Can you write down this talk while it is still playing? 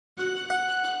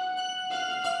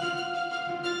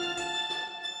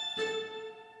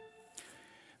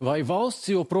Vai valsts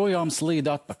joprojām slīd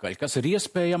atpakaļ? Kas ir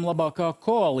iespējami labākā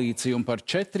koalīcija un par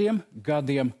 4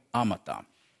 gadiem amatā?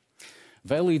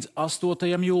 Vēl līdz 8.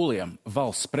 jūlijam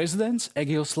valsts prezidents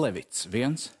Egils Levits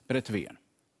viens pret vienu.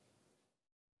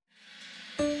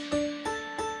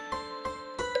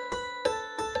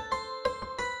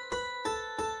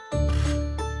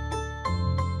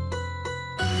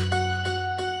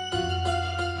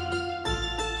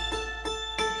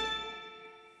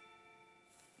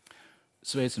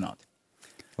 Sveicināti.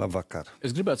 Labvakar.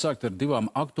 Es gribētu sākt ar 2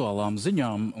 aktuālām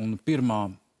ziņām, un pirmā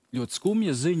ļoti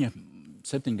skumja ziņa.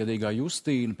 7-gadīgā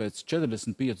Justīna pēc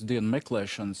 45 dienu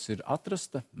meklēšanas ir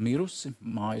atrasta, mirusi,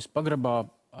 mājas pagrabā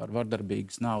ar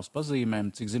vardarbīgas nāves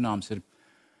pazīmēm. Cik zināms, ir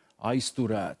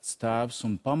aizturēts tēvs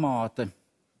un pamāte.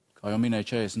 Kā jau minēja,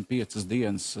 45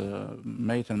 dienas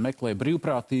meiteni meklē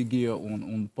brīvprātīgie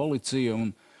un policija,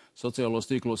 un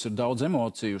sociālos tīklos ir daudz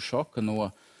emociju, šoka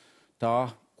no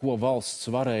tā, ko valsts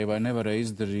varēja vai nevarēja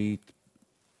izdarīt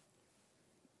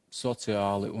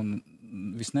sociāli un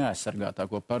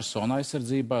visneaizsargātāko personu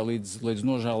aizsardzībai, līdz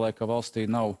nožēlē, ka valstī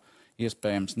nav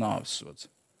iespējams nāvessods.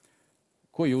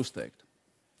 Ko jūs teiktu?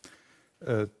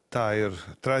 Tā ir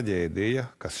traģēdija,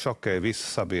 kas šokē visu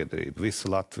sabiedrību,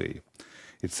 visu Latviju.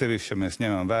 Ir sevišķi, ja mēs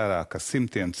ņemam vērā, ka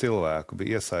simtiem cilvēku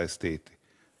bija iesaistīti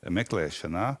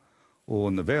meklēšanā,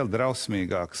 un vēl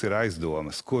drausmīgāks ir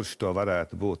aizdomas, kurš to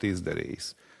varētu būt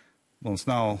izdarījis. Mums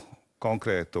nav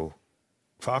konkrētu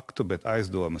faktu, bet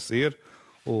aizdomas ir,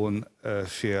 un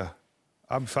šie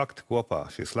abi fakti kopā,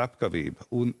 šī slepkavība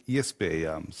un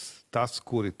iespējams tas,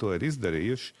 kuri to ir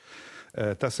izdarījuši,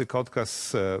 tas ir kaut kas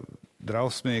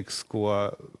drausmīgs, ko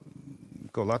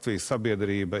Latvijas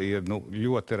sabiedrība ir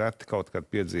ļoti reti kaut kad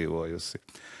piedzīvojusi.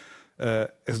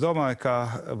 Es domāju, ka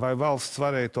vai valsts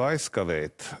varēja to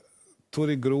aizkavēt, tur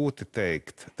ir grūti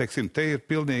teikt. Teiksim, te ir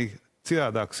pilnīgi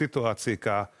citādāka situācija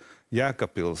kā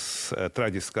Jēkabpils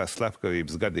traģiskās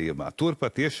slepkavības gadījumā. Tur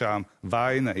patiešām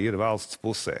vaina ir valsts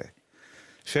pusē.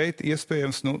 Šeit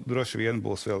iespējams, droši vien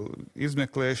būs vēl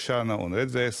izmeklēšana un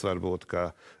redzēs, varbūt, ka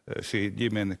šī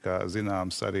ģimene, kā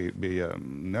zināms, arī bija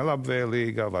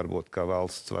nelabvēlīga, varbūt, ka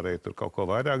valsts varēja tur kaut ko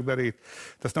vairāk darīt.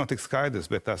 Tas nav tik skaidrs,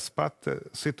 bet tas pat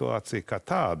situācija kā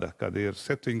tāda, kad ir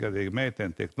 7-gadīga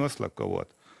meitene tiek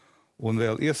noslapkavot, un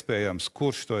vēl iespējams,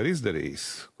 kurš to ir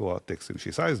izdarījis, ko, teiksim,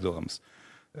 šīs aizdomas,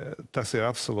 tas ir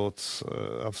absolūts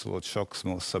šoks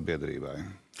mūsu sabiedrībai.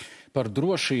 Par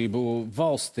drošību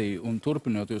valstī un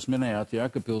turpinot, jūs minējāt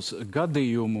Jēkabpils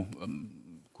gadījumu,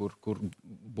 kur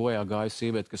bojā gāja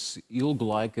sieviete, kas ilgu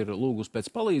laiku ir lūgusi pēc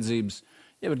palīdzības,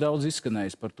 jau ir daudz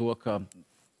izskanējis par to, ka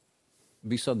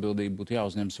visu atbildību būtu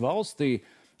jāuzņems valstī.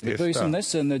 Bet pavisam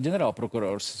nesen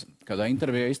ģenerālprokurors kādā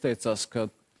intervijā izteicās, ka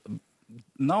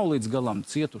nav līdz galam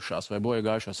cietušās vai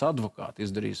bojagājušās advokāti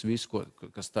izdarījis visu,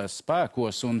 kas tās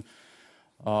spēkos, un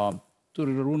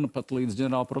tur ir runa pat līdz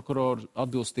ģenerālprokuroru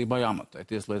atbilstībai amatai.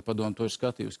 Tieslietu padome to ir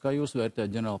skatījusi. Kā jūs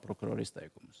vērtējat ģenerālprokuroru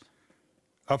izteikumus?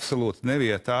 Absolūti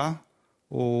nevietā,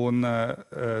 un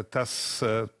tas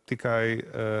tikai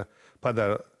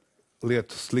padara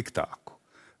lietu sliktāku.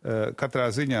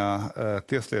 Katrā ziņā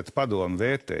Tieslietu padome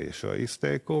vērtēja šo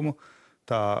izteikumu,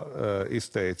 tā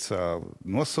izteica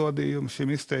nosodījumu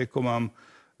šim izteikumam.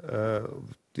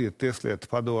 Tieslietu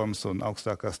padomes un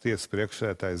augstākās tiesas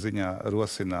priekšsēdētāja ziņā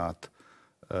rosināt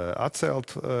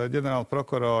atcelt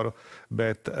ģenerālprokuroru,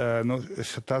 bet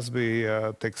tas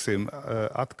bija, teiksim,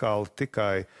 atkal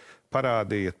tikai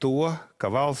parādīja to, ka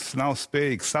valsts nav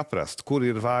spējīga saprast, kur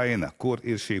ir vaina, kur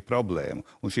ir šī problēma,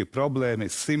 un šī problēma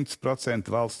ir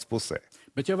 100% valsts pusē.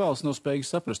 Bet ja valsts nav spējīga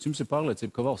saprast, jums ir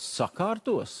pārliecība, ka valsts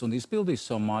sakārtos un izpildīs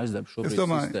savu mājas darbu šobrīd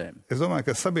sistēmu? Es domāju,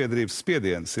 ka sabiedrības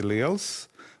spiediens ir liels,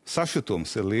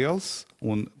 sašutums ir liels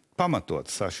un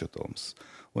pamatots sašutums.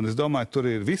 Un es domāju, tur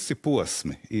ir visi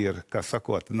posmi, kā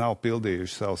sakot, nav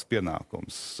pildījuši savus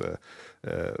pienākumus.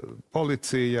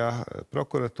 Policija,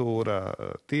 prokuratūra,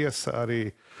 tiesa arī.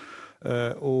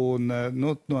 Un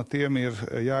no tiem ir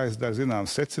jāizdara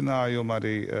zināms secinājumi,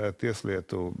 arī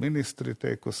tieslietu ministri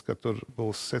teikusi, ka tur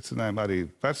būs secinājumi, arī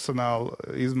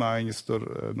personāla izmaiņas tur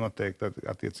noteikti,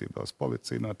 attiecībā uz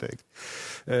policiju noteikti.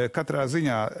 Katrā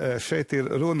ziņā šeit ir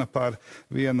runa par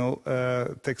vienu,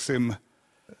 teiksim,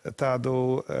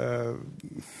 tādu,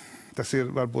 tas ir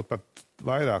varbūt pat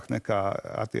vairāk nekā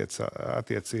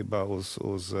attiecībā uz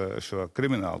šo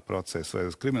kriminālu procesu vai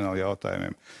uz kriminālu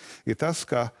jautājumiem, ir tas,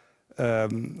 ka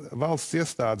valsts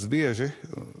iestādes bieži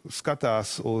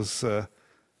skatās uz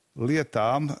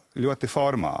lietām ļoti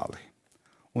formāli.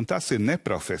 Un tas ir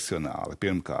neprofesionāli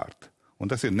pirmkārt,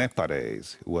 un tas ir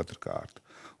nepareizi otrkārt.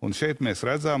 Un šeit mēs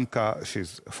redzam, ka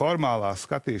šis formālā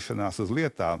skatīšanās uz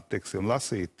lietām, teiksim,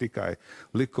 lasīt tikai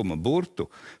likuma burtu,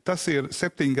 tas ir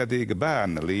 7-gadīga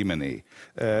bērna līmenī.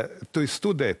 Tu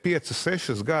studē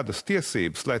 5-6 gadus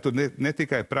tiesības, lai tu ne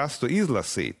tikai prastu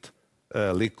izlasīt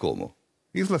likumu.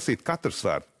 Izlasīt katrs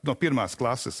var, no 1.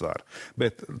 klases var,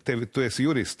 bet tu esi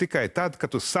jurists tikai tad, kad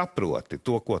tu saproti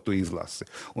to, ko tu izlasi.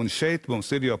 Un šeit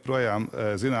mums ir joprojām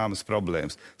zināmas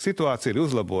problēmas. Situācija ir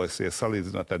uzlabojusies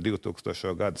salīdzinot ar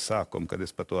 2000. gadu sākumu, kad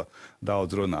es par to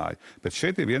daudz runāju. Bet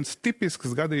šeit ir viens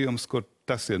tipisks gadījums, kur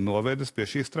tas ir novedis pie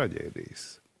šīs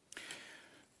traģēdijas.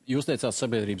 Jūs teicāt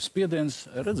sabiedrības spiediens,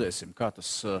 redzēsim, kā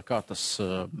tas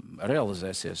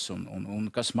realizēsies un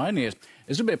kas mainījies.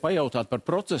 Es gribēju pajautāt par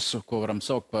procesu, ko varam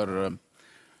saukt par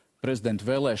prezidentu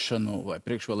vēlēšanu vai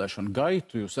priekšvēlēšanu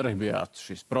gaitu. Jūs arī bijāt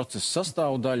šīs procesa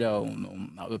sastāvdaļa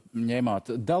un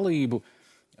ņēmāt dalību.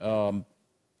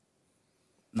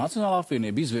 Nacionālā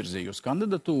apvienība izvirzīja jūs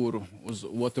kandidatūru uz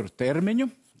 2. termiņu.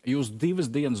 Jūs 2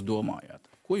 dienas domājāt.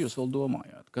 Ko jūs vēl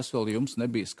domājāt? Kas vēl jums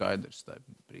nebija skaidrs tajā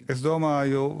brīdī? Es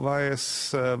domāju, vai es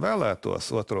vēlētos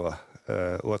otro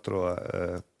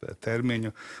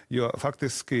termiņu, jo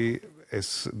faktiski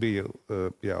es biju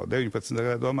jau 19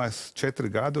 gadu, domāju,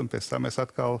 4 gadu, un pēc tam es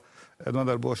atkal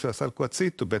nodarbošos ar ko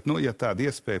citu, bet, ja tāda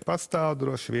iespēja pastāv,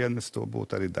 droši vien es to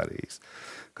būtu arī darījis.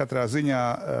 Katrā ziņā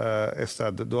es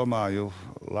tādu domāju,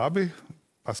 labi,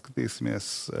 paskatīsimies,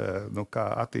 kā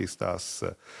attīstās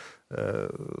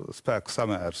spēku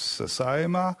samērs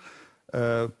Saeimā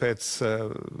pēc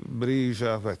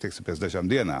brīža, vai teiksim, pēc dažām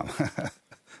dienām,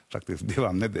 praktiski 2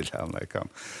 nedēļām laikam.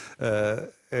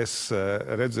 Es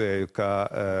redzēju, ka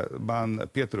man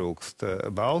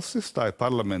pietrūkst balsis, tā ir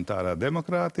parlamentārā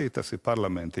demokrātija, tas ir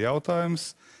parlamenta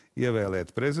jautājums,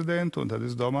 ievēlēt prezidentu, un tad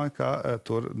es domāju, ka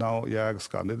tur nav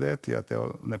jēgas kandidēt, ja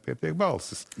tev nepietiek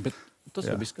balsis. Bet tas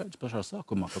jau bija skaidrs pašā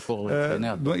sākumā, ka koalīcija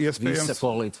neatbalsta. Visa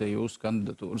koalīcija jūsu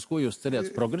kandidatūras. Ko jūs cerējāt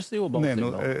progresīvo balsību?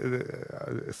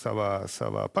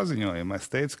 Savā paziņojumā es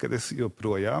teicu, ka es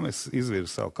joprojām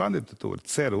izvirzu savu kandidatūru,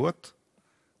 cerot,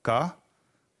 ka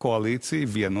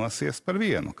koalīcija vienosies par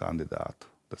vienu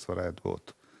kandidātu. Tas varētu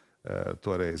būt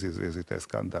toreiz izvirzītais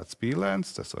kandidāts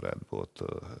Pīlēns, tas varētu būt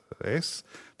es,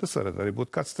 tas varētu arī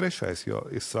būt kāds trešais, jo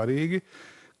ir svarīgi,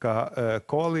 ka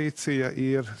koalīcija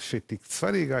ir šī tik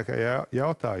svarīgākajā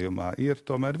jautājumā ir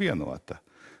tomēr vienota.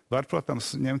 Var,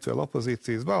 protams, ņemt vēl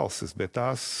opozīcijas balsis, bet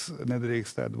tās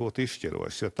nedrīkstētu būt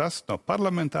izšķirošas, jo tas no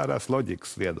parlamentārās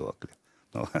loģikas viedokļa,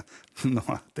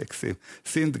 teiksim,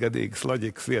 100-gadīgas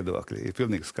loģikas viedokļa ir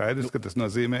pilnīgi skaidrs, ka tas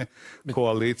nozīmē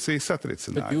koalīcijas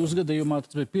satricinājumu. Bet jūsu gadījumā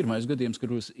tas bija pirmais gadījums, kad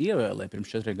jūs ievēlēja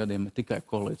pirms 4 gadiem tikai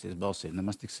koalīcijas balsī.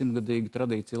 Nemaz tik 100-gadīga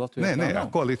tradīcija Latvijā. Nē,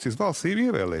 koalīcijas balsī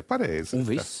ievēlēja pareizi. Un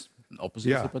viss?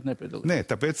 Opozīcija pat nepiedalījās. Nē,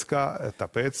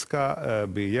 tāpēc, ka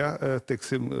bija,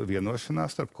 teiksim,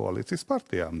 vienošanās starp koalīcijas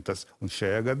partijām. Un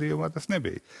šajā gadījumā tas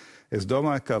nebija. Es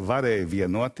domāju, ka varēja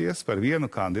vienoties par vienu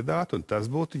kandidātu, un tas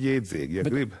būtu jēdzīgi.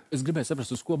 Es gribēju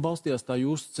saprast, uz ko balstījās tā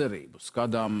jūsu cerību? Uz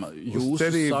kādām jūsu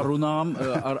sarunām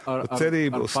ar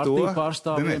partiju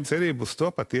pārstāvjiem? Cerību uz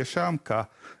to patiešām, ka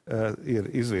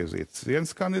ir izvirzīts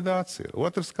viens kandidāts, ir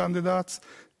otrs kandidāts,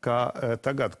 ka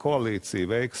tagad koalīcija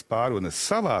veiks pārunas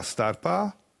savā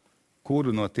starpā,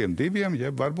 kuru no tiem 2,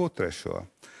 jeb varbūt 3.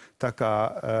 Tā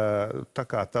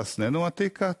kā tas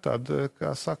nenotika, tad,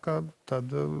 kā saka, tad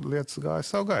lietas gāja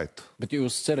savu gaitu. Bet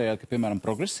jūs cerējāt, ka, piemēram,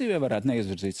 progresīvie varētu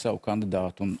neizvirzīt savu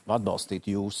kandidātu un atbalstīt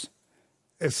jūs?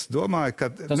 Es domāju, ka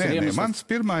mans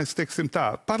pirmais, teiksim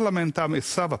tā, parlamentām ir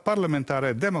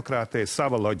parlamentārai demokrātijai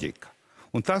sava loģika.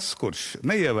 Un tas, kurš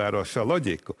neievēro šo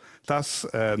loģiku, tas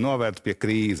novērt pie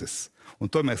krīzes.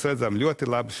 Un to mēs redzam ļoti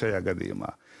labi šajā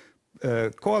gadījumā.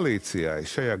 Koalīcijai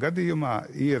šajā gadījumā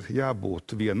ir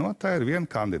jābūt vienotai ar vienu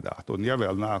kandidātu. Un ja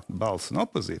vēl nāk balss no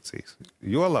opozīcijas,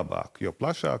 jo labāk, jo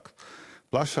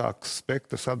plašāks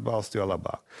spektrs atbalsts, jo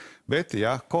labāk. Bet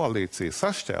ja koalīcija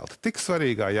sašķelta tik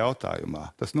svarīgā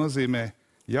jautājumā, tas nozīmē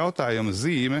jautājuma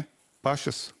zīme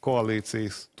pašas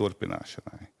koalīcijas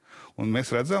turpināšanai. Un mēs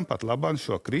redzam pat labāk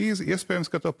šo krīzi, iespējams,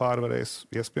 ka to pārvarēs,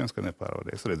 iespējams, ka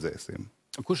nepārvarēs, redzēsim.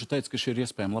 Kurš teica, ka šī ir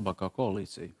iespējama labākā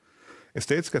koalīcija? Es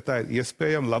teicu, ka tā ir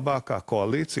iespējama labākā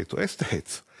koalīcija, to es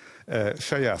teicu,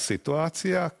 šajā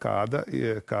situācijā,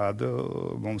 kādu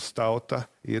mums tauta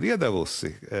ir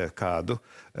iedevusi, kādu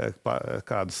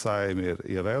Saeima ir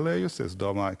ievēlējusi. Es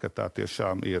domāju, ka tā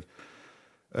tiešām ir,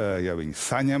 ja viņi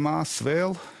saņemās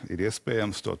vēl, ir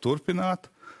iespējams to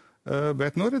turpināt,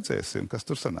 bet redzēsim, kas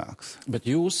tur sanāks. Bet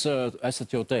jūs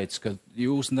esat jau teicis, ka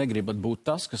jūs negribat būt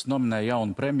tas, kas nominē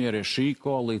jaunu premjeru, ja šī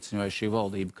koalīcija vai šī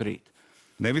valdība krīt.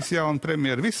 Nevis jaunu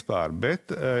premjeru vispār,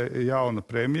 bet jaunu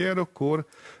premjeru, kur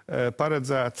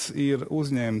paredzēts ir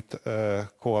uzņemt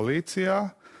koalīcijā,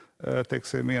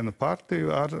 teiksim, vienu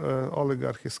partiju ar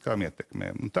oligarhiskām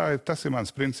ietekmēm. Un tas ir mans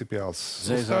principiāls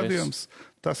uzstādījums.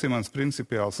 Tas ir mans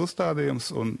principiāls uzstādījums,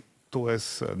 un to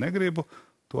es negribu.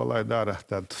 To, lai dara,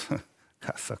 tad,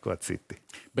 kā sakot, citi.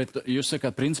 Bet jūs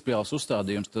sakāt, principiāls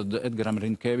uzstādījums, tad Edgaram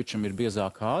Rinkevičam ir biezā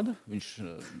kāda? Viņš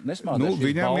nesmādē šīs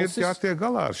viņam balsis? Ir jātiek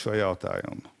galā ar šo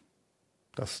jautājumu.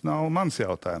 Tas nav mans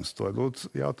jautājums, to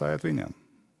lūdzu jautājiet viņam.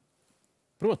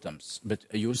 Protams, bet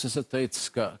jūs esat teicis,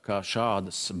 ka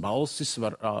šādas balsis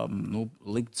var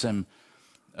likt zem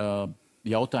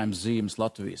jautājums zīmes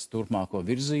Latvijas turpmāko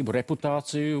virzību,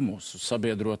 reputāciju. Mūsu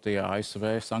sabiedrotajā ASV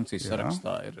sankcijas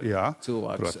sarakstā ir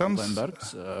cilvēks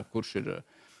Lembergs, kurš ir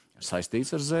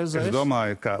saistīts ar ZZS. Es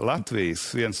domāju, ka Latvijas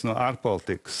viens no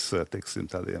ārpolitikas, teiksim,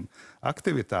 tādiem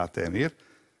aktivitātēm ir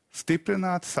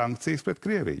stiprināt sankcijas pret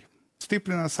Krieviju.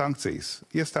 Stiprināt sankcijas,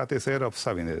 iestāties Eiropas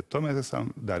Savienībā. To mēs esam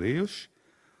darījuši.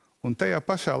 Un tajā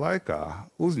pašā laikā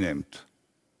uzņemt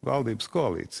valdības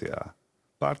koalīcijā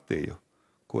partiju,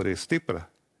 kur ir stipra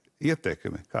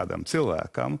ietekme kādam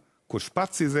cilvēkam, kurš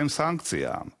pats ir zem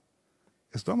sankcijām.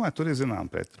 Es domāju, tur ir zinām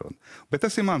pretruna. Bet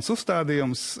tas ir mans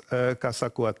uzstādījums, kā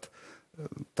sakot,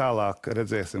 tālāk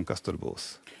redzēsim, kas tur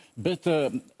būs. Bet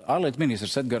ārlietu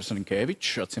ministrs Edgars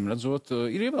Rinkevičs, acīm redzot,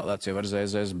 ir ievēlēts jau ar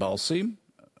ZZS balsīm.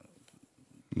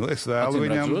 Nu, es vēlu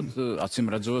viņam... Acīm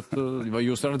redzot, vai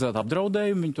jūs redzat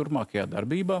apdraudējumu viņa turpmākajā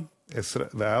darbībā? Es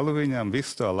vēlu viņam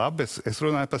visu to labi, es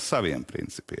runāju par saviem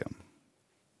principiem.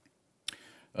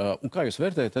 Un kā jūs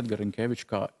vērtējat Edgaru Rinkeviču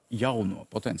kā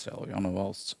potenciālo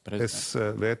valsts prezidentu?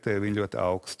 Es vērtēju viņu ļoti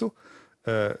augstu.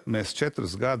 Mēs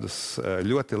 4 gadus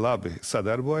ļoti labi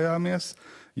sadarbojāmies,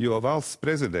 jo valsts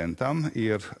prezidentam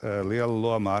ir liela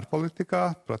loma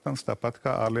ārpolitikā, protams, tāpat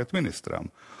kā ārlietu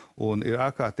ministram. Un ir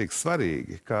ārkārtīgi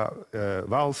svarīgi, ka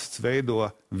valsts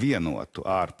veido vienotu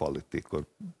ārpolitiku,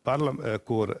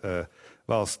 kur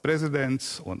valsts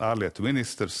prezidents un ārlietu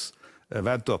ministrs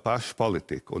ved to pašu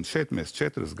politiku. Un šeit mēs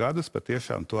 4 gadus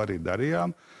patiešām to arī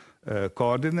darījām,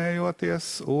 koordinējoties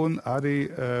un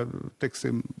arī,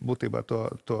 teiksim, būtībā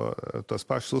tos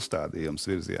pašus uzstādījumus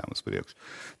virzījām uz priekšu.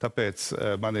 Tāpēc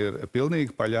man ir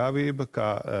pilnīga paļāvība,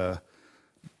 ka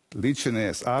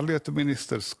līdzinājais ārlietu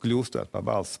ministrs, kļūstot par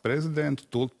valsts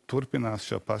prezidentu, turpinās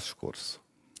šo pašu kursu.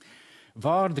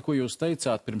 Vārdi, ko jūs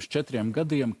teicāt pirms 4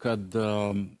 gadiem, kad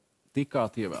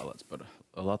tikāt ievēlēts par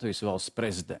Latvijas valsts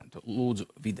prezidentu. Lūdzu,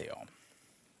 video.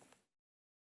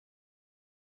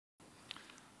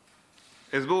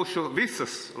 Es būšu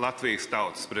visas Latvijas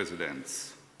tautas prezidents.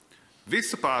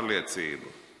 Visu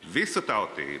pārliecību, visu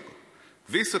tautību,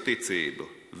 visu ticību,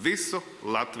 visu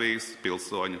Latvijas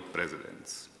pilsoņu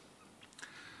prezidents.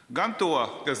 Gan to,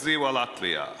 kas dzīvo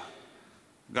Latvijā,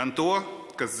 gan to,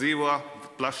 kas dzīvo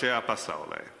plašajā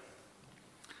pasaulē.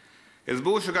 Es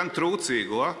būšu gan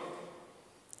trūcīgo,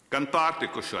 gan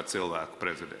pārtikušo cilvēku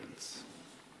prezidents.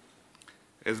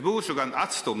 Es būšu gan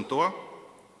atstumto,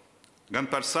 gan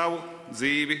par savu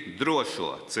dzīvi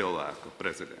drošo cilvēku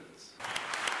prezidents.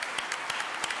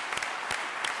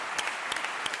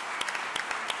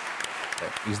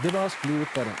 Izdevās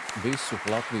kļūt par visu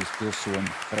Latvijas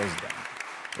pilsoņu prezidentu.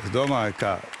 Es domāju,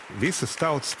 ka visas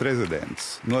tautas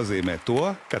prezidents nozīmē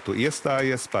to, ka tu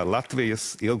iestājies par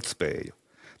Latvijas ilgtspēju.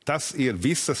 Tas ir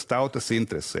visas tautas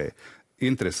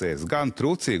interesēs, gan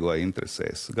trūcīgo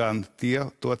interesēs, gan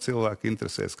to cilvēku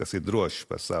interesēs, kas ir droši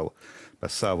par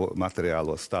savu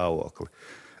materiālo stāvokli.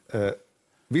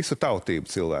 Visu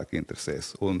tautību cilvēku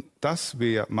interesēs. Un tas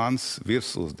bija mans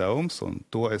virsuzdevums, un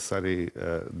to es arī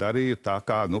darīju tā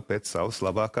kā pēc savas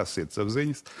labākās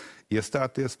sirdsapziņas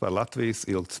iestāties par Latvijas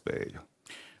ilgtspēju.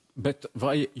 Bet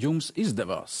vai jums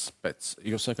izdevās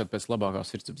jūs sakat pēc labākās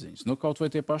sirdsapziņas? Kaut vai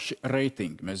tie paši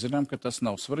reitingi. Mēs zinām, ka tas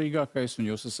nav svarīgākais, un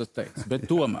jūs esat teicis. Bet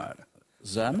tomēr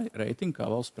zemi reitingi kā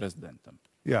valsts prezidentam.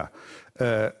 Jā.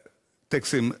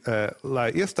 Teiksim, lai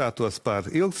iestātos par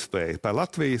ilgtspēju, par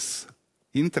Latvijas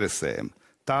interesēm,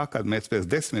 tā, kad mēs pēc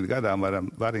 10 gadām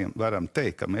varam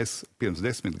teikt, ka mēs pirms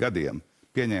 10 gadiem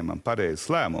pieņēmam pareizus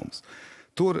lēmumus,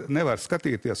 tur nevar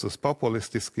skatīties uz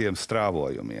populistiskiem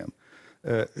strāvojumiem.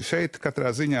 Šeit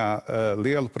katrā ziņā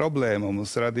lielu problēmu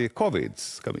mums radīja Covid,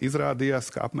 kam izrādījās,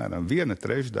 ka apmēram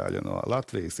 1/3 no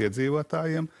Latvijas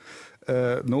iedzīvotājiem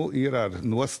ir ar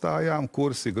nostājām,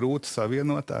 kuras ir grūti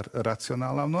savienot ar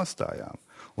racionālām nostājām.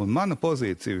 Un mana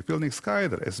pozīcija ir pilnīgi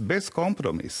skaidra. Es bez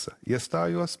kompromisa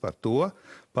iestājos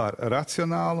par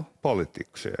racionālu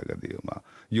politiku šajā gadījumā,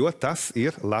 jo tas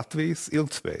ir Latvijas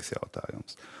ilgtspējas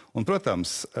jautājums. Un,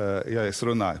 protams, ja es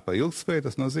runāju par ilgtspēju,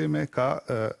 tas nozīmē, ka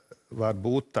var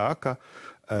būt tā, ka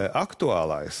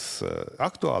aktuālie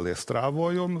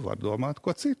strāvojumi var domāt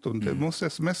ko citu. Un mēs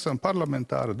esam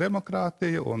parlamentāra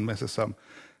demokrātija, un mēs esam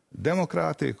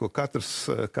demokrātija, ko katrs,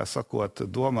 kā sakot,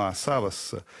 domā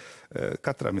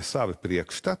katram ir savi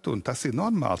priekšstati, un tas ir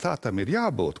normāli. Tā tam ir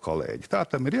jābūt, kolēģi, tā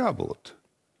tam ir jābūt.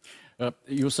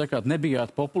 Jūs sakāt,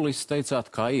 nebijāt populists,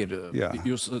 teicāt, kā ir. Jā.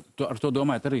 Jūs ar to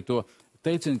domājat arī to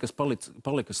teicienu, kas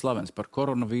palika slavens par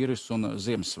koronavīrusu un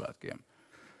Ziemassvētkiem.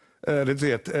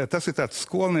 Redziet, tas ir tāds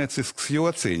skolniecisks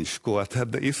jociņš, ko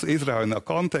tad izrauj no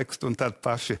kontekstu un tad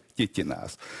paši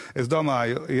ķiķinās. Es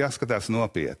domāju, jāskatās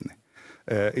nopietni.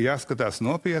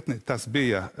 Tas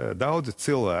bija daudzi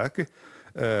cilvēki,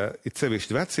 it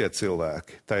sevišķi vecie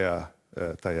cilvēki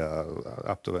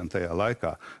aptuveni tajā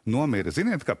laikā nomira.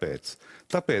 Ziniet, kāpēc?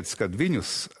 Tāpēc, kad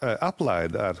viņus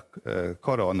aplaida ar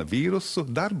koronavīrusu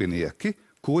darbinieki,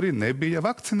 kuri nebija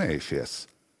vakcinējušies.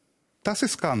 Tas ir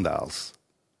skandāls.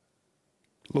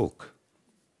 Lūk.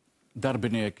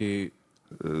 Darbinieki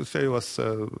šajos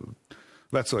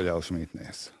vecoļaušu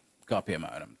mītnēs. Kā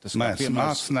piemēram?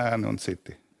 Mācnēni un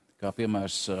citi. Kā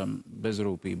piemērs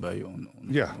bezrūpībai un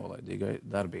nolaidīgai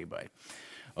darbībai.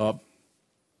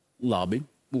 Labi.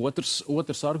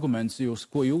 Otrs arguments,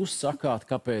 ko jūs sakāt,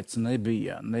 kāpēc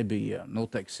nebija,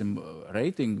 teiksim,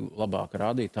 reitingu labāka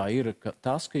rādītāja, ir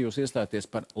tas, ka jūs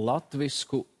iestājaties par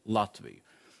latvisku Latviju.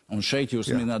 Un šeit jūs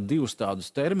mināt divus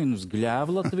tādus terminus -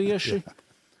 gļēvlatvieši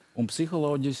un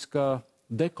psiholoģiskā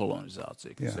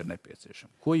dekolonizācija, kas ir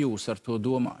nepieciešama. Ko jūs ar to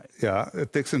domājat? Jā,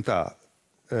 teiksim tā,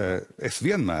 es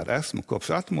vienmēr esmu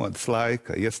kopš atmodas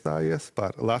laika iestājies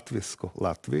par latvisku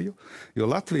Latviju, jo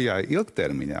Latvijā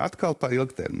ilgtermiņā, atkal par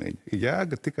ilgtermiņu, ir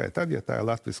jēga tikai tad, ja tā ir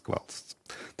latviska valsts.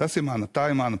 Tā ir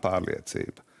mana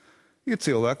pārliecība. Ir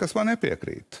cilvēki, kas man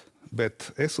nepiekrīt.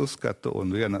 Bet es uzskatu,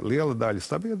 un viena liela daļa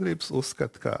sabiedrības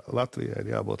uzskata, ka Latvijai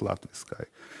ir jābūt latviskai.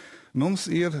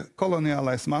 Mums ir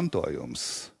koloniālais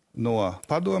mantojums no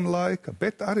padomu laika,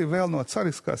 bet arī vēl no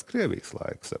cariskās Krievijas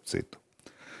laikas, ap citu,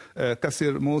 kas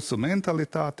ir mūsu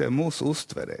mentalitātē, mūsu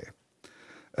uztverē.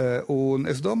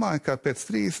 Un es domāju, ka pēc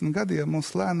 30 gadiem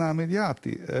mums lēnām ir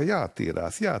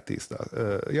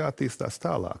jātīstās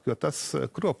tālāk, jo tas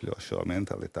kropļo šo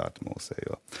mentalitāti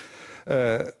mūsējo.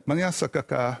 Man jāsaka,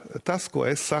 ka tas, ko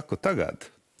es saku tagad,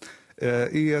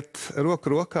 iet roku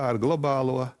rokā ar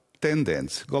globālo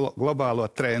tendenci, globālo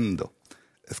trendu.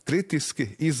 Kritiski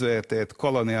izvērtēt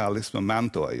koloniālismu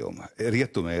mantojumu,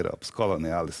 Rietuma Eiropas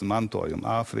koloniālismu mantojumu,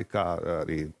 Āfrikā,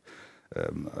 arī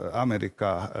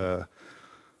Amerikā.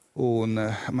 Un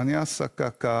man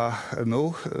jāsaka, ka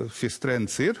šis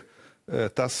trends ir.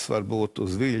 Tas varbūt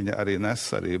uz viļņa arī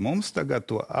nes arī mums tagad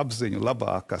to apziņu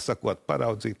labāk, kā sakot,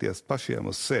 paraudzīties pašiem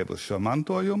uz sevi, uz šo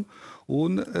mantojumu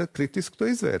un kritiski to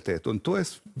izvērtēt. Un to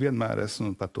es vienmēr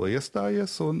esmu par to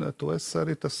iestājies, un to es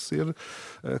arī, tas ir,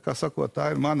 kā sakot, tā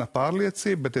ir mana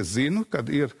pārliecība, bet es zinu, kad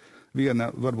ir viena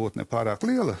varbūt nepārāk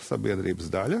liela sabiedrības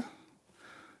daļa,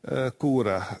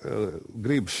 kura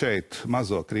grib šeit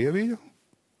mazo Krieviju.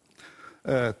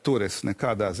 Tur es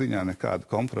nekādā ziņā nekādu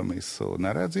kompromisu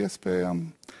neredzu iespējami.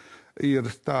 Ir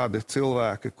tādi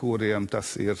cilvēki, kuriem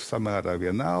tas ir samērā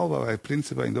vienalga, vai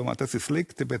principā viņi domā, tas ir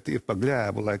slikti, bet ir pa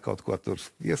gļēbu, lai kaut ko tur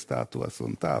iestātos,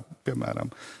 un tā, piemēram,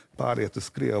 pāriet uz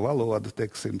krievu valodu,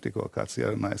 teiksim, tikko kāds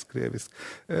ierunājas krieviski.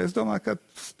 Es domāju, ka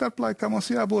starplaikā mums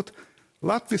jābūt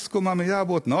latviskumam,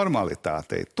 jābūt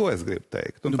normalitātei. To es gribu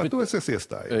teikt. Un par to es esmu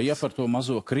iestājies. Ja par to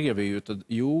mazo Krieviju, tad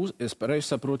jūs, es pareizi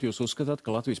saprotu, jūs uzskatāt,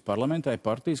 ka Latvijas parlamentā ir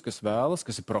partijas, kas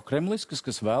ir prokremliskas,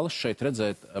 kas vēlas šeit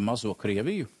redzēt mazo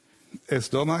Krieviju? Es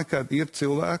domāju, ka ir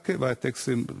cilvēki, vai,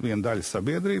 teiksim, viena daļa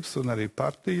sabiedrības un arī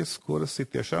partijas, kuras ir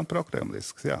tiešām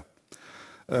prokremliskas, jā.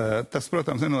 Tas,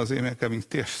 protams, nenozīmē, ka viņi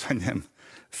tieši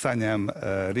saņem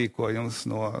rīkojumus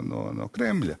no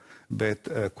Kremļa, bet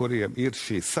kuriem ir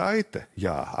šī saite,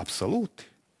 jā, absolūti.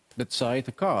 Bet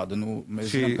saite kāda? Mēs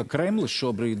zinām, ka Kremlis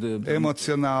šobrīd...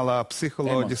 Emocionālā,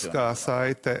 psiholoģiskā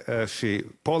saite, šī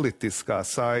politiskā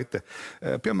saite.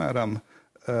 Piemēram,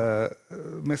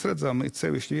 mēs redzam, it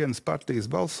sevišķi vienas partijas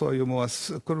balsojumos,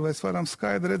 kur mēs varam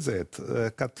skaidri redzēt,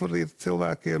 ka tur ir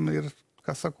cilvēkiem ir,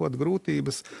 kā sakot,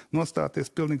 grūtības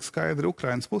nostāties pilnīgi skaidri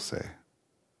Ukrainas pusē.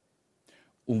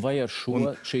 Un vai ar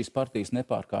šīs partijas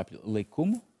nepārkāpj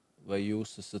likumu? Vai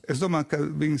jūs esat... Es domāju, ka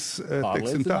viņas,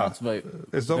 teiksim tā...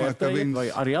 Vai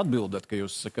arī atbildat, ka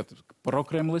jūs sakat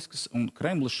prokremliskas un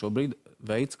Kremlis šobrīd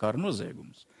veids kara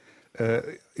noziegumus?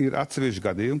 Ir atsevišķi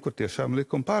gadījumi, kur tiešām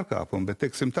likuma pārkāpumi, bet,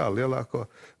 teiksim tā, lielāko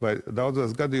vai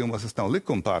daudzos gadījumos tas nav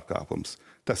likuma pārkāpums.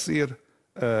 Tas ir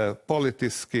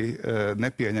politiski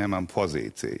nepieņēmama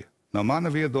pozīcija. No mana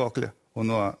viedokļa un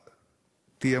no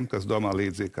tiem, kas domā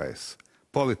līdzīgi kā es.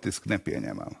 Politiski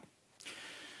nepieņēmama.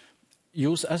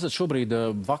 Jūs esat šobrīd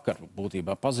vakar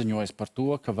būtībā paziņojis par to,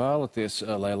 ka vēlaties,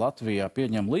 lai Latvijā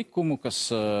pieņem likumu, kas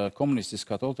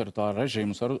komunistiskā totalitāra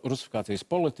režīmas rusifikācijas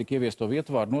politika ieviesto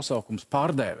vietvārdu nosaukums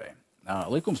pārdēvē.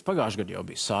 Likums pagājušajā gadā jau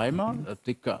bija Saeimā,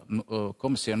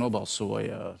 komisija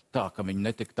nobalsoja tā, ka viņš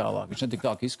netika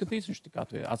tālāk izskatīts, viņš tika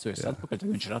atsviests atpakaļ, tad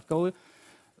viņš ir atkal.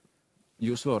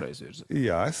 Jūs vēlreiz virzat?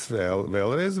 Jā, es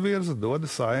vēlreiz virzu, dodu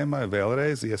Saeimai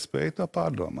vēlreiz iespēju to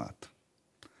pārdomāt.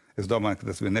 Es domāju, ka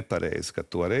tas bija nepareizi, ka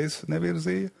toreiz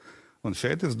nevirzīja. Un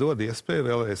šeit es dodu iespēju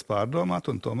vēlreiz pārdomāt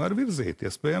un tomēr virzīt.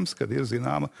 Iespējams, ka ir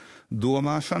zināma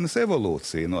domāšanas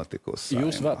evolūcija notikusi.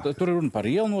 Tur ir runa par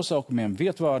ielu nosaukumiem,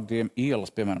 vietvārdiem,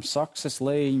 ielas, piemēram, Sakses,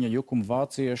 Leņa, Jukuma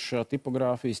Vācieša,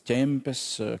 tipogrāfijas, Ķempes,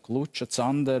 Kluča,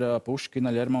 Candera,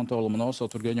 Puškina, Lermontovu, Lomonosova,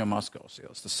 Turgeņo, Maskavas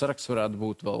ielas. Tas saraksts varētu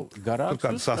būt vēl garāks.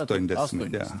 Tur kāds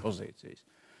 80 pozīcijas.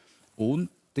 Un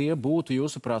tie būtu,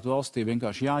 jūsuprāt, valstī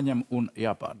vienkārši jāņem un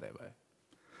jāpārdēvē.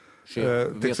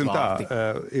 Tiksim tā,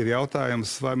 ir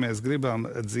jautājums, vai mēs gribam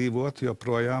dzīvot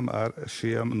joprojām ar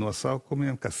šiem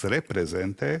nosaukumiem, kas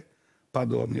reprezentē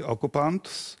padomju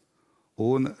okupantus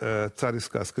un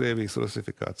cariskās Krievijas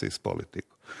rusifikācijas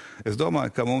politiku. Es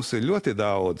domāju, ka mums ir ļoti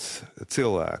daudz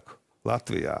cilvēku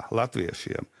Latvijā,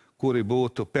 latviešiem, kuri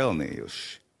būtu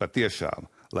pelnījuši patiešām,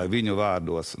 lai viņu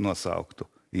vārdos nosauktu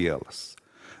ielas.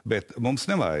 Bet mums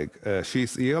nevajag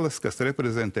šīs ielas, kas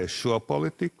reprezentē šo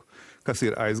politiku, kas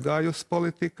ir aizgājusi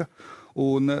politika,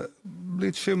 un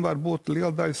līdz šim varbūt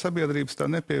liela daļa sabiedrības tā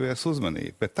nepievērs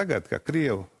uzmanību. Bet tagad, kad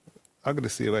Krievu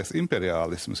agresīvais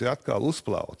imperiālisms ir atkal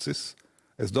uzplaucis,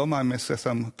 es domāju, mēs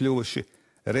esam kļuvuši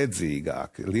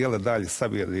redzīgāki. Liela daļa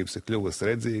sabiedrības ir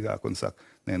kļuvusi redzīgāka un saka,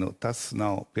 tas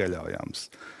nav pieļaujams.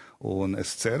 Un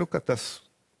es ceru, ka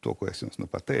to, ko es jums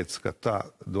pateicu, ka tā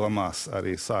domās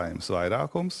arī Saeimas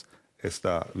vairākums. Es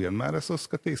tā vienmēr esmu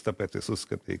uzskatījis, tāpēc es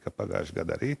uzskatīju, ka pagājušajā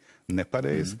gadā arī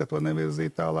nepareizi, ka to nevirzīja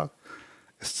tālāk.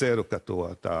 Es ceru, ka to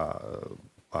tā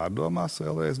pārdomās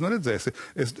vēlreiz. Redzēsi,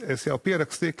 es jau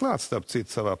pierakstīju klāt, starp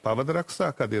citu, savā pavadrakstā,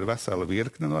 kad ir vesela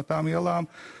virkne no tām ielām,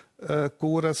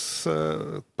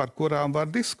 par kurām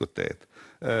var diskutēt.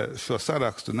 Šo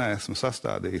sarakstu neesmu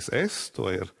sastādījis es, to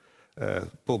ir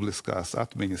publiskās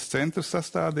atmiņas centrs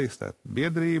sastādījis, tā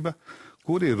biedrība,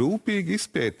 kuri rūpīgi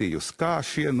izpētījusi, kā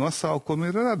šie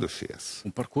nosaukumi ir radušies.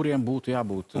 Un par kuriem būtu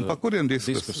jābūt un par kuriem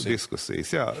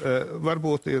diskusijas. Jā,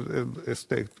 varbūt es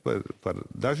teiktu, par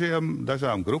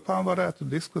dažām grupām varētu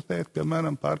diskutēt,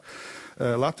 piemēram, par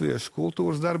latviešu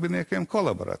kultūras darbiniekiem,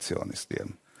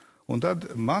 kolaboracionistiem. Un tad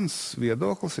mans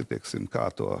viedoklis ir, teiksim, kā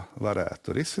to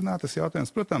varētu risināt. Tas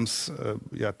jautājums, protams,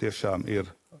 ja tiešām ir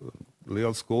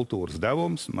liels kultūras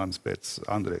devums, mans pēc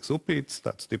Andrejs Upītis,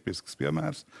 tāds tipisks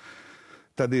piemērs,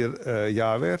 tad ir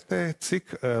jāvērtē,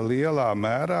 cik lielā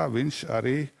mērā viņš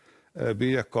arī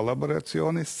bija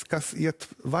kolaboracionists, kas iet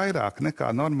vairāk nekā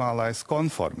normālais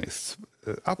konformists.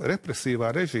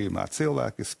 Represīvā režīmā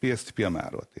cilvēki ir spiesti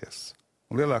piemēroties.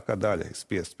 Un lielākā daļa ir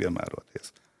spiesti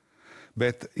piemēroties.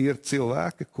 Bet ir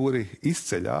cilvēki, kuri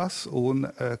izceļās un,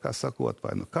 kā sakot,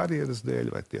 vai karjeras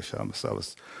dēļ, vai tiešām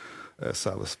savas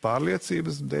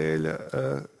pārliecības dēļ,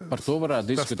 par to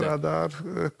varētu diskutēt. Strādā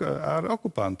ar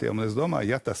okupantiem. Un es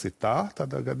domāju, ja tas ir tā,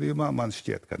 tādā gadījumā man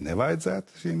šķiet, ka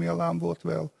nevajadzētu šīm ielām būt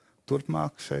vēl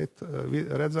turpmāk šeit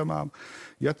redzamām.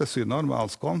 Ja tas ir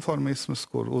normāls konformisms,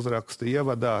 kur uzraksta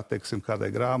ievadā, teiksim, kādai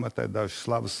grāmatai dažus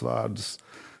slavas vārdus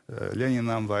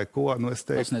Ļeņinam vai ko, es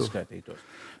teiktu. Tas neskaitītos.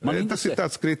 Tas ir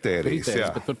tāds kritērijs, jā.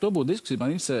 Bet par to būtu diskusija.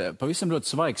 Man ir pavisam ļoti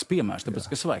svaigs piemērs, tāpēc,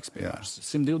 ka svaigs piemērs.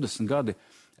 120 gadi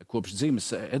kopš dzīves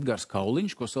Edgars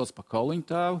Kauliņš, ko sauc par Kauliņu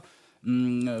tēvu.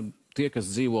 Tie, kas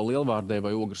dzīvo Lielvārdē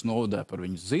vai Ogres novadē, par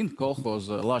viņu zina.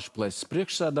 Kolhoza Lašplēses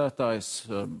priekšsēdētājs,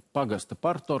 pagasta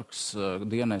partorgs,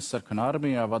 dienējis Sarkanā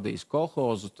armijā, vadījis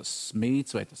kolhozu. Tas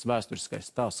mīts vai tas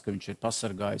vēsturiskais stāsts, ka viņš ir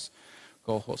pasargājis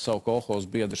savu kolhozu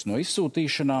biedrus no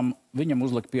izsūtīšanām, viņam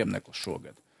uzlika pieminekli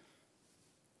šogad.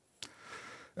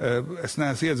 Es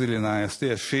neesmu iedziļinājies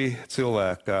tieši šī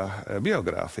cilvēka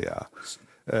biogrāfijā.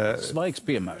 Svaigs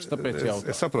piemērs, tāpēc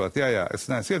jautā. Es saprotu, jā, es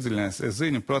neesmu iedziļinājies. Es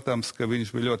zinu, protams, ka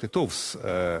viņš bija ļoti tuvs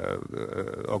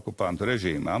okupantu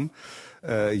režīmam.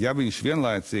 Ja viņš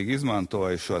vienlaicīgi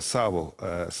izmantoja šo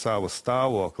savu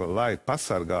stāvokli, lai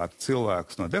pasargātu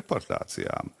cilvēkus no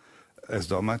deportācijām, es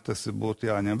domāju, tas būtu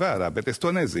jāņem vērā, bet es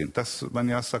to nezinu. Tas, man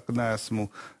jāsaka,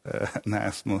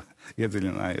 neesmu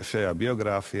iedziļinājies šajā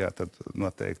biogrāfijā, tad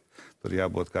noteikti tur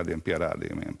jābūt kādiem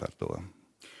pierādījumiem par to.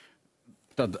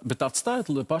 Bet atstājot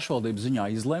pašvaldības ziņā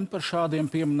izlemt par šādiem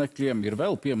pieminekļiem, ir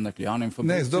vēl pieminekļi Jānim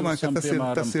Fabriciusam, piemēram? Es domāju,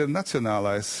 ka tas ir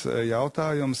nacionālais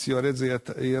jautājums, jo,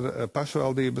 redziet, ir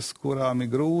pašvaldības, kurām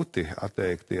ir grūti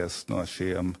atteikties no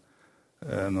šiem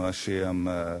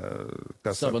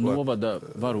novada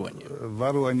varoņiem.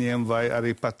 Varoņiem vai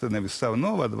arī pat nevis sava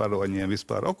novada varoņiem,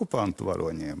 vispār okupantu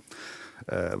varoņiem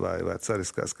vai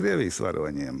cariskās Krievijas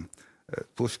varoņiem.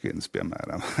 Puškins,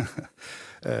 piemēram.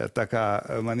 Tā kā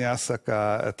man jāsaka,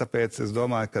 tāpēc es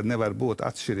domāju, ka nevar būt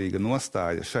atšķirīga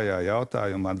nostāja šajā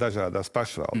jautājumā dažādās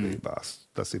pašvaldībās.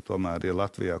 Tas ir tomēr, ja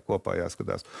Latvijā kopā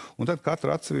jāskatās. Un tad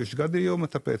katru atsevišķu gadījumu,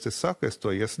 tāpēc es saku, es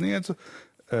to iesniedzu,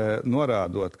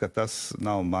 norādot, ka tas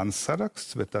nav mans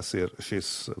saraksts, bet tas ir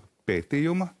šis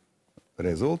pētījuma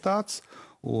rezultāts.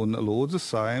 Un lūdzu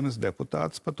Saeimas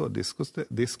deputātus par to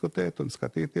diskutēt un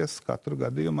skatīties katru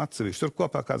gadījumu atsevišķi. Tur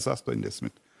kopā kāds 80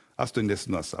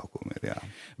 nosaukumi ir, jā.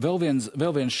 Vēl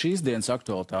viens šīs dienas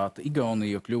aktualitāte.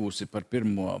 Igaunija kļūsi par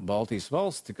pirmo Baltijas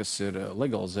valsti, kas ir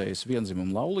legalizējis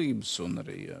vienzimumu laulības, un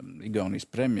arī Igaunijas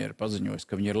premjera paziņojas,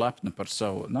 ka viņi ir lepni par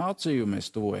savu nāciju. Mēs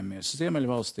tuvojamies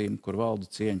Ziemeļvalstīm, kur valda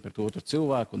cieņa pret otru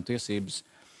cilvēku un tiesības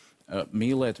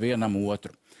mīlēt vienam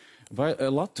otru. Vai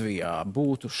Latvijā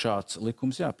būtu šāds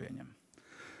likums jāpieņem?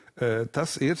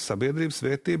 Tas ir sabiedrības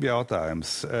vērtību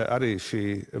jautājums. Arī šī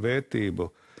vērtību,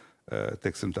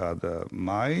 teiksim, tāda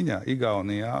maiņa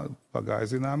Igaunijā pagāja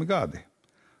zināmi gadi.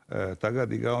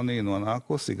 Tagad Igaunija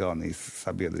nonākusi, Igaunijas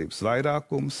sabiedrības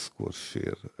vairākums,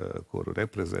 kuru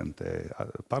reprezentē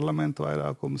parlamentu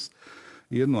vairākums,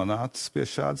 ir nonācis pie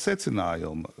šāda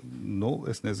secinājuma. Nu,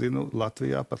 es nezinu,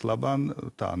 Latvijā pat labāk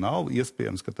tā nav.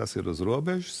 Iespējams, ka tas ir uz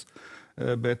robežas,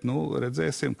 bet, nu,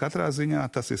 redzēsim, katrā ziņā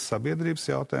tas ir sabiedrības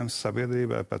jautājums.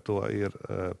 Sabiedrībai par to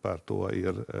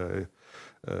ir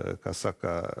kā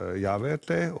saka,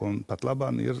 jāvērtē, un pat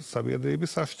labāk ir sabiedrība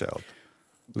sašķelta.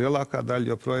 Lielākā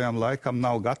daļa joprojām laikam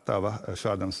nav gatava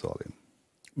šādam solim.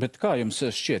 Bet kā jums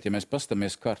šķiet, ja mēs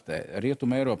pastamies kartē,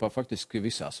 Rietuma Eiropā faktiski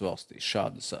visās valstīs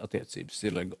šādas attiecības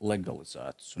ir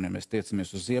legalizētas, un ja mēs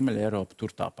tiecamies uz Ziemeļa Eiropu,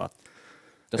 tur tāpat.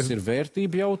 Tas ir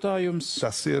vērtību jautājums,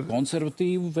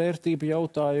 konservatīvu vērtību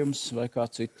jautājums vai kā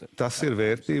cita? Tas ir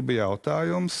vērtību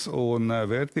jautājums, un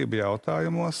vērtību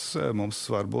jautājumos mums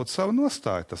var būt sava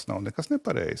nostāja. Tas nav nekas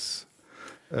nepareizs.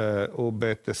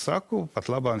 Bet es saku, pat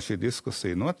labāk šī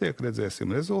diskusija notiek,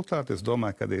 redzēsim rezultātu. Es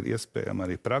domāju, ka ir iespējami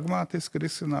arī pragmātiski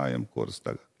risinājumi,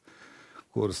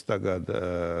 kurus tagad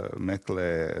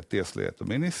meklē tieslietu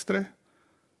ministre.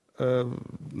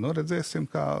 Nu, redzēsim,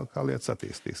 kā lietas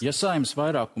attīstīs. Ja Saeimas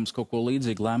vairākums kaut ko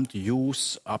līdzīgi lemtu,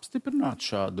 jūs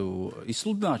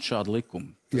izsludināt šādu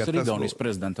likumu? Tas ir Igaunijas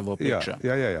prezidenta vēl priekšā.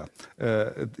 Jā.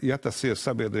 Ja tas ir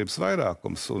sabiedrības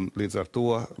vairākums, un līdz ar to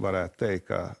varētu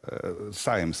teikt, ka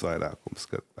Saeimas vairākums,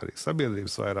 ka arī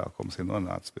sabiedrības vairākums ir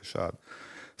nonācis pie šāda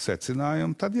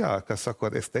secinājuma, tad jā, kas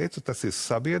sakot, es teicu, tas ir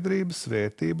sabiedrības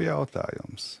vērtība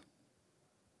jautājums.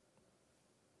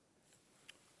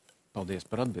 Paldies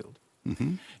par atbildi.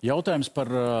 Jautājums par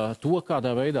to,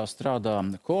 kādā veidā strādā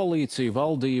koalīcija,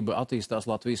 valdība, attīstās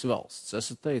Latvijas valsts.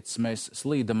 Esat teicis, mēs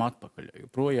slīdam atpakaļ,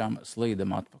 joprojām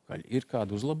slīdam atpakaļ. Ir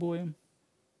kādi uzlabojumi?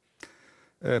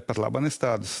 Pat labāk es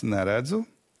tādus neredzu.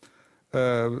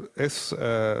 Es,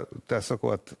 tā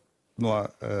sakot, no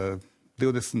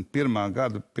 21.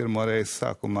 gada pirmo reizi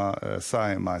sākumā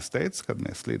Saeimā es teicu, kad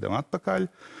mēs slīdam atpakaļ.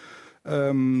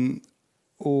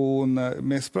 Un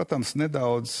mēs, protams,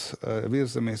 nedaudz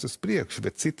virzamies uz priekšu,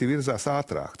 bet citi virzās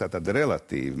ātrāk. Tātad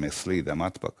relatīvi mēs slīdam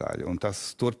atpakaļ, un tas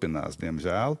turpinās,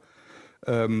 diemžēl.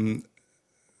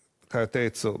 Kā jau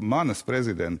teicu, manas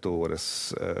prezidentūras,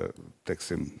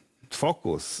 teiksim,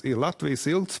 fokus ir Latvijas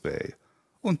ilgtspēja.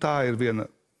 Un tā ir viena,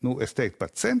 es teiktu,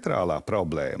 pat centrālā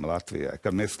problēma Latvijai,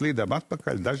 kad mēs slīdam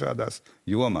atpakaļ dažādās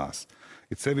jomās.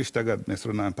 It sevišķi tagad mēs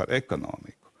runājam par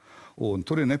ekonomiku. Un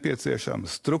tur ir nepieciešama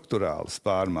struktūrālas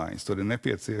pārmaiņas, tur ir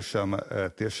nepieciešama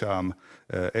tiešām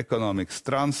ekonomikas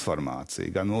transformācija,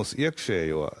 gan mūsu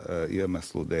iekšējo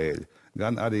iemeslu dēļ,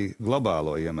 gan arī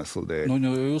globālo iemeslu dēļ.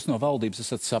 Nu, jūs no valdības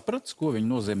esat sapratis, ko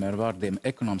viņi nozīmē ar vārdiem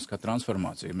ekonomiskā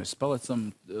transformācija? Mēs palicam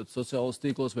sociālos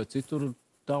tīklos vai citur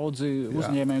daudzi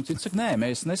uzņēmēji un citi saka, nē,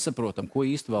 mēs nesaprotam, ko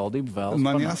īsti valdība vēlas panākt.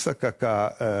 Man jāsaka, ka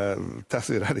tas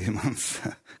ir arī mans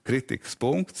kritikas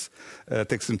punkts.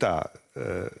 Teiksim tā,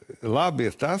 labi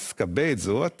ir tas, ka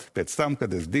beidzot, pēc tam,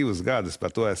 kad es 2 gadus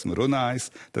par to esmu runājis,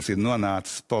 tas ir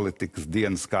nonācis politikas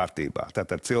dienas kārtībā.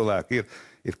 Tātad cilvēki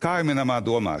ir kaiminamā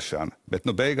domāšana,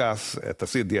 bet beigās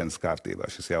tas ir dienas kārtībā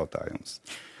šis jautājums.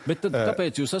 Bet tad,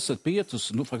 kāpēc jūs esat 5,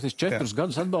 faktiski 4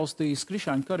 gadus atbalstījis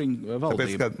Krišāņa Kariņa valdību?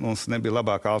 Tāpēc, ka mums nebija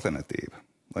labāka alternatīva.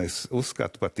 Es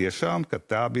uzskatu patiešām, ka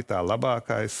tā bija tā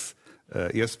labākais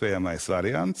iespējamais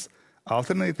variants.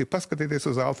 Alternatīva, paskatieties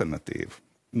uz alternatīvu.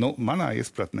 Manā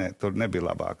izpratnē tur nebija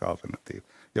labāka alternatīva.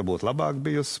 Ja būtu labāk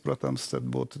bijusi, protams, tad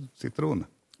būtu cita runa.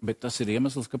 Bet tas ir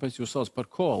iemesls, kāpēc jūs sauc par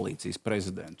koalīcijas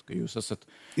prezidentu, ka jūs esat,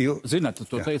 zināt,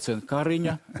 to teica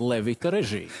Kariņa Levita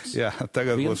režīms. Jā,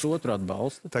 tagad viens otru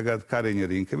atbalsta. Tagad Kariņa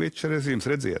Rinkeviča režīms,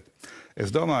 redziet. Es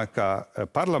domāju, ka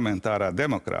parlamentārā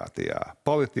demokrātijā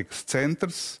politikas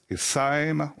centrs ir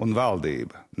Saeima un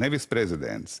valdība, nevis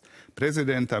prezidents.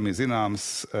 Prezidentam ir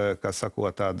zināmas, kā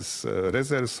sakot, tādas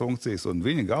rezerves funkcijas, un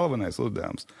viņa galvenais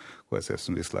uzdevums, ko es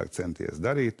esmu visu laiku centies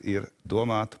darīt, ir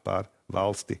domāt par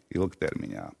valsti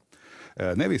ilgtermiņā.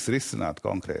 Nevis risināt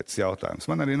konkrētus jautājumus.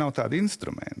 Man arī nav tādu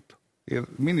instrumentu. Ir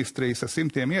ministrijas ar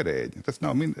 100 ierēģi. Tas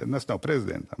nav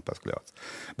prezidentam paskļauts.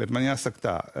 Bet man jāsaka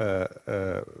tā,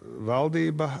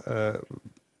 valdība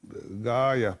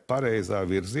gāja pareizā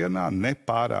virzienā,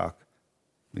 nepārāk.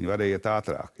 Viņi varēja iet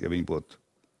ātrāk, ja viņi būtu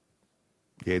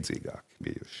jēdzīgāki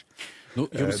bijuši.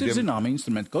 Nu, jums ir zināmi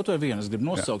instrumenti, kaut vai vienas grib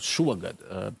nosaukt šogad.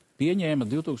 Pieņēma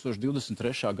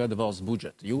 2023. gada valsts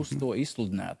budžetu. Jūs to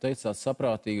izsludināt, teicāt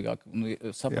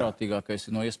saprātīgākais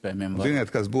no iespējamiem.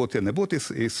 Ziniet, kas būtu, ja nebūtu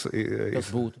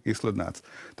izsludināts?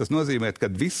 Tas nozīmē, ka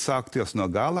viss sāktos no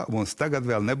gala, un mums tagad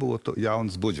vēl nebūtu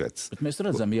jauns budžets. Bet mēs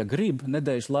redzam, ja grib,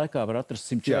 nedēļas laikā var atrast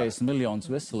 140 miljonus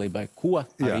veselībai. Ko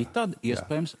arī tad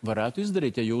iespējams varētu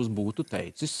izdarīt, ja jūs būtu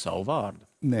teicis savu vārdu?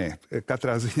 Nē,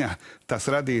 katrā ziņā tas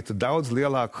radītu daudz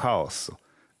lielāku hausu.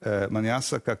 Man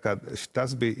jāsaka, ka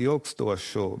tas bija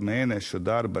ilgstošu mēnešu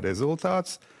darba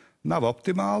rezultāts. Nav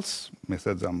optimāls, mēs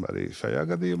redzam arī šajā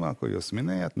gadījumā, ko jūs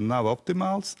minējāt, nav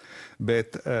optimāls,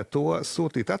 bet to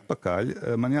sūtīt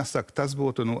atpakaļ, man jāsaka, tas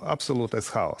būtu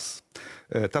absolūtais hauss.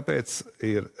 Tāpēc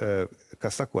ir, kā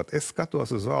sakot, es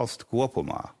skatos uz valstu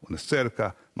kopumā, un es ceru,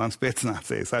 ka mans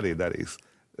pēcnācējs arī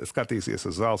skatīsies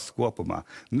uz valsts kopumā.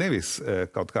 Nevis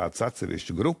kaut kāds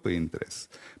atsevišķu grupu intereses,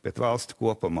 bet valsti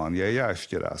kopumā. Un ja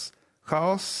jāšķirās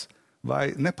hauss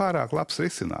vai nepārāk labs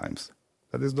risinājums,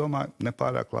 tad es domāju,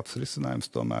 nepārāk labs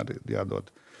risinājums tomēr jādod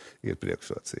ir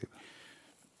priekšrocība.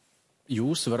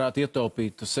 Jūs varētu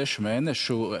ietaupīt 6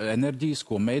 mēnešu enerģijas,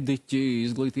 ko mediķi,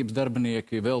 izglītības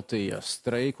darbinieki veltīja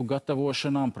streiku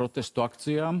gatavošanām, protestu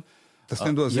akcijām. Tas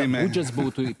nenozīmē, ja budžets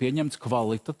būtu pieņemts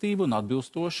kvalitatīvi un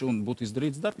atbilstoši un būtu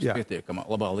izdarīts darbs pietiekamā,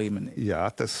 labā līmenī. Jā,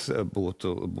 tas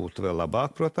būtu vēl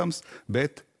labāk, protams,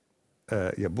 bet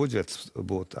ja budžets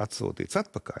būtu atsūtīts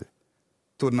atpakaļ,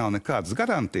 tur nav nekādas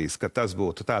garantijas, ka tas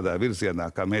būtu tādā virzienā,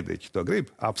 kā mediķi to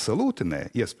grib. Absolūti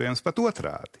nē, iespējams pat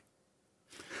otrādi.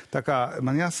 Tā kā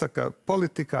man jāsaka,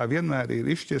 politikā vienmēr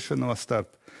ir izšķiršanos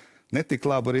starp netik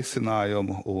labu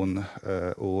risinājumu un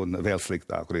vēl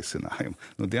sliktāku risinājumu.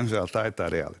 Diemžēl tā ir tā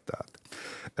realitāte.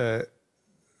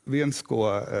 Viens, ko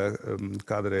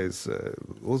kādreiz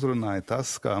uzrunāja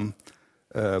tas, ka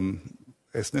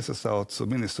es nesasaucu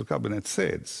ministru kabineta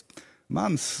sēdes.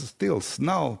 Mans stils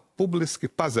nav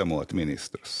publiski pazemot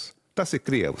ministrus. Tas ir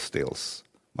Krievu stils.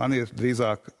 Man ir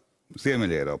drīzāk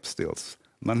Ziemeļeiropas stils.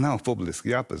 Man nav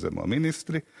publiski jāpazemo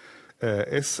ministri.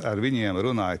 Es ar viņiem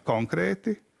runāju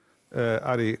konkrēti,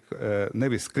 arī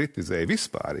nevis kritizēja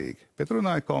vispārīgi, bet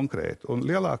runāja konkrēti. Un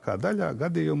lielākā daļā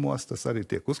gadījumos tas arī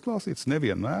tiek uzklausīts,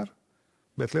 nevienmēr,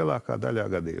 bet lielākā daļā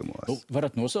gadījumos.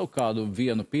 Varat nosaukt kādu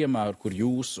vienu piemēru, kur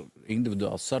jūsu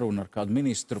individuāla saruna ar kādu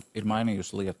ministru ir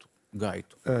mainījusi lietu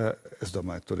gaitu? Es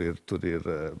domāju, tur ir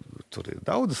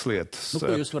daudzas lietas.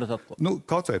 Ko jūs varat atklāt?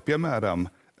 Kaut vai,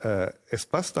 piemēram, es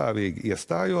pastāvīgi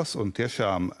iestājos un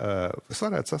tiešām es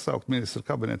varētu sasaukt ministru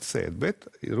kabineta sēdi, bet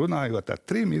runājot ar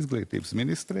 3 izglītības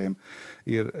ministriem,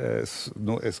 kā es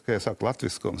saku,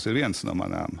 latviskums ir viens no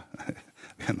manām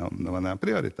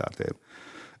prioritātēm.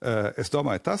 Es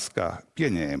domāju, tas, ka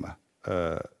pieņēma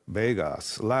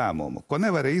beigās lēmumu, ko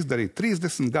nevarēja izdarīt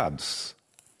 30 gadus,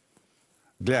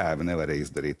 gļēvi nevarēja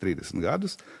izdarīt 30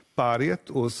 gadus, pāriet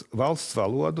uz valsts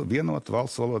valodu, vienotu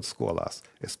valsts valodu skolās.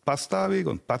 Es pastāvīgi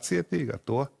un pacietīgi ar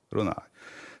to runāju.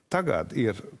 Tagad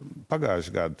ir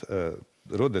pagājušajā gadu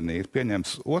rudenī ir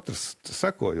pieņemts otrs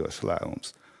sekojošs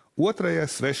lēmums. Otrajai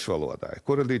svešvalodai,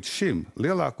 kura līdz šim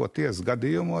lielākoties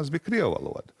gadījumos bija krievu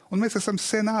valoda. Un mēs esam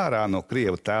sen ārā no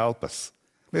krievu telpas.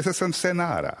 Mēs esam sen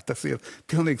ārā. Tas ir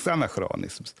pilnīgs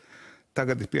anahronisms.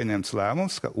 Tagad ir pieņemts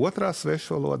lēmums, ka otrā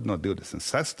svešvaloda no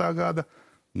 26. gada,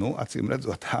 acīm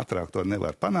redzot, ātrāk to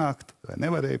nevar panākt, vai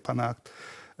nevarēja panākt,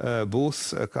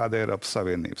 būs kāda Eiropas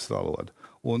Savienības valoda.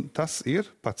 Un tas ir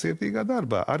pacietīgā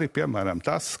darbā. Arī, piemēram,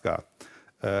 tas, ka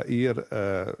ir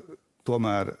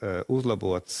tomēr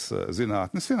uzlabots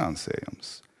zinātnes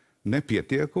finansējums.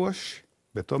 Nepietiekoši,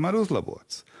 bet tomēr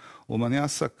uzlabots. Un man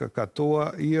jāsaka, ka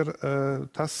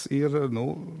tas ir,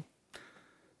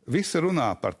 visi runā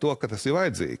par to, ka tas ir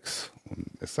vajadzīgs. Un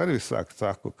es arī visu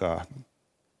saku, ka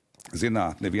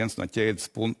zinātne viens no ķēdes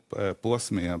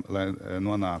posmiem, lai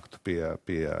nonāktu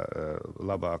pie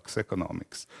labākas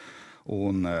ekonomikas.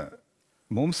 Un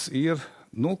mums ir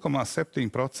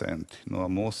 0,7% no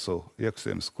mūsu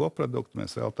iekšzemes koprodukta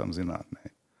mēs veltam zinātnē.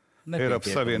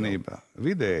 Eiropas Savienībā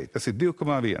vidēji tas ir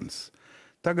 2,1.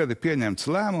 Tagad ir pieņemts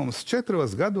lēmums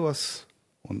 4 gados,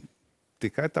 un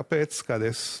tikai tāpēc, kad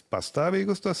es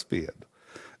pastāvīgi uz to spiedu,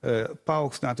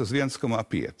 paaugstināt uz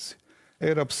 1,5.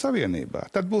 Eiropas Savienībā,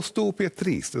 tad būs tuvu pie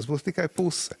 3, tas būs tikai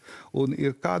puse. Un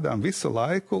ir kādām visu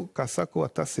laiku, kā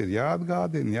sakot, tas ir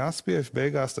jāatgādina, jāspiež,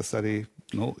 beigās tas arī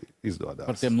izdodās.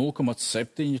 Par tiem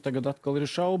 0,7 tagad atkal ir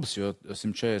šaubas, jo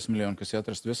 140 miljoni, kas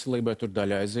jāatrast veselībai, tur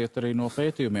daļa aiziet arī no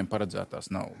pētījumiem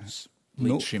paredzētās naudas.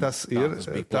 Tas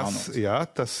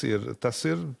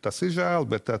ir žēl,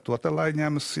 bet to lai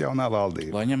ņemas jaunā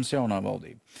valdība. Lai ņemas jaunā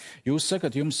valdība. Jūs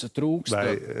sakat, jums trūkst...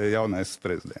 Vai jaunais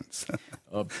prezidents.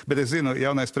 Bet es zinu,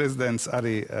 jaunais prezidents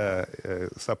arī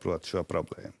saprot šo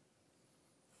problēmu.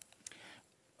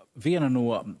 Viena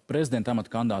no prezidenta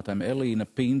amata kandidātēm, Elīna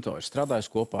Pinto, ir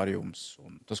strādājusi kopā ar jums.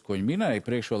 Un tas, ko viņa minēja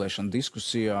priekšvēlēšana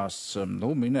diskusijās,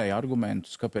 minēja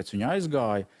argumentus, kāpēc viņa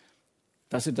aizgāja.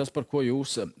 Tas ir tas, par ko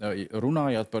jūs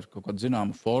runājāt, par kaut kādu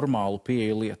zināmu formālu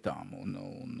pieeju lietām. Un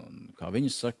kā viņa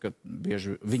saka,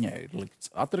 bieži viņai ir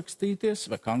likts atrakstīties,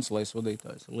 vai kancelejas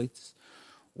vadītājs ir licis.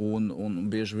 Un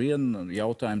bieži vien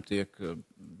jautājumi tiek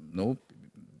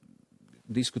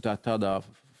diskutēt tādā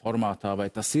formātā, vai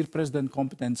tas ir prezidenta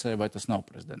kompetencē, vai tas nav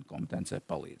prezidenta kompetencē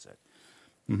palīdzēt.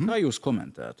 Kā jūs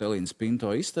komentētu Elīnas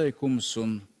Pinto izteikumus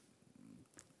un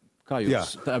kā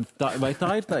jūs, vai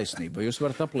tā ir taisnība? Vai jūs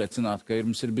varat apliecināt, ka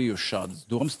mums ir bijušas šādas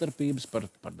domstarpības par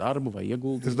darbu vai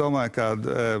ieguldījumu? Es domāju, ka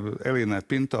Elīnai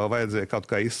Pinto vajadzēja kaut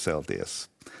kā izcelties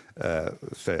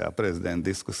šajā prezidenta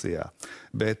diskusijā.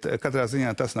 Bet katrā ziņā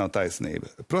tas nav taisnība.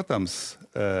 Protams,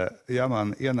 ja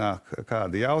man ienāk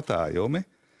kādi jautājumi,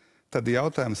 tad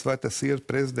jautājums, vai tas ir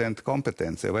prezidenta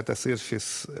kompetencija, vai tas ir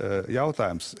šis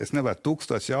jautājums. Es nevaru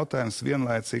 1000 jautājumus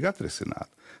vienlaicīgi atrisināt.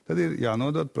 Tad ir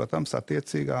jānodod, protams,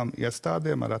 attiecīgām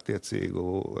iestādēm ar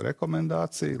attiecīgu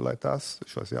rekomendāciju, lai tās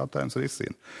šos jautājumus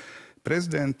risina.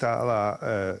 Prezidentālā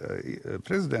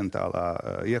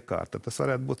iekārta, tas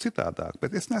varētu būt citādāk,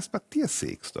 bet es neesmu pat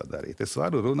tiesīgs to darīt. Es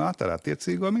varu runāt ar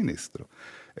attiecīgo ministru.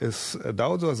 Es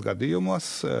daudzos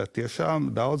gadījumos tiešām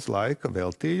daudz laika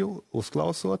veltīju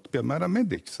uzklausot, piemēram,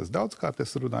 mediķus. Es daudzkārt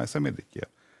runāju ar mediķiem.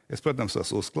 Es, protams,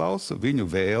 tos uzklausu, viņu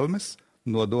vēlmes,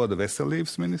 nododu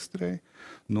veselības ministrei,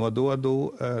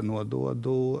 nododu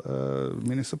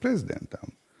ministru prezidentam.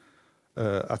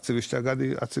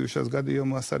 Atsevišķos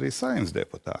gadījumos arī Saeimas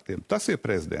deputātiem. Tas ir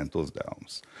prezidenta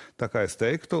uzdevums. Tā kā es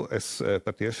teiktu, es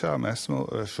patiešām esmu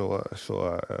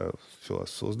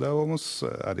šos uzdevumus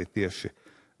arī tieši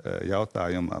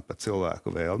jautājumā par cilvēku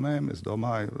vēlmēm. Es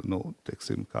domāju,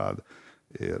 kāda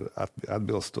ir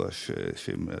atbilstoši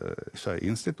šai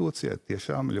institūcijai,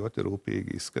 tiešām ļoti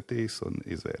rūpīgi izskatījis un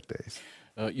izvērtējis.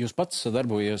 Jūs pats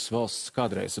sadarbojies valsts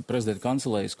kādreiz prezidenta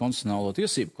kancelejas konstitucionālo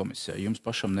tiesību komisijā. Jums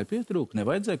pašam nepietrūka,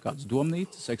 nevajadzēja kādas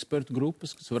domnīcas, ekspertu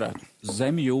grupas, kas varētu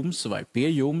zem jums vai pie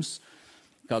jums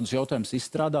kādus jautājumus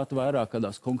izstrādāt vairāk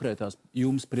kādās konkrētās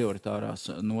jums prioritārās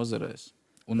nozarēs?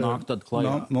 Un nāk tad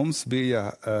klajā. Mums bija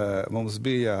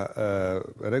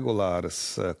regulāras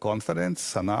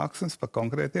konferences, sanāksmes par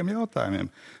konkrētiem jautājumiem.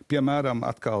 Piemēram,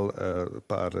 atkal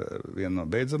par vienu no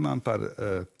beidzamām par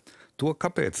to,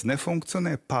 kāpēc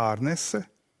nefunkcionē pārnese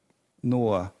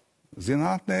no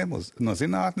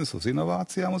zinātnes uz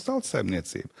inovācijām, uz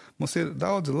tautsaimniecību. Mums ir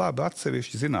daudzi labi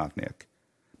atsevišķi zinātnieki,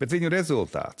 bet viņu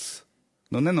rezultāts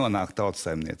nenonāk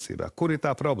tautsaimniecībā. Kur ir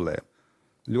tā problēma?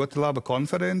 Ļoti laba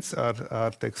konference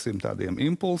ar tādiem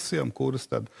impulsiem, kurus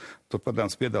tad,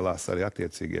 protams, piedalās arī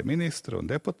attiecīgie ministri un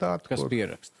deputāti.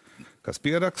 Kas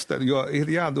pieraksta, jo ir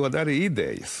jādod arī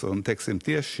idejas. Un,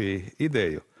 tieši šī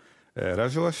ideju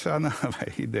ražošana vai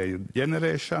ideju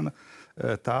ģenerēšana,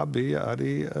 tā bija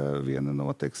arī viens no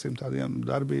tādiem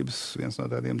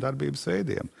darbības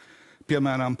veidiem.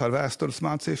 Piemēram, par vēstures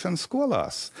mācīšanu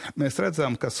skolās. Mēs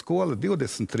redzam, ka skola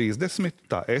 2030,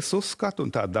 tā es uzskatu,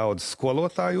 un tā daudz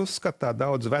skolotāju uzskatu, tā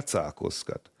daudz vecāku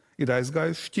uzskatu, ir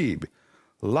aizgājuši šķībi.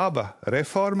 Laba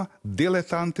reforma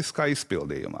diletantiskā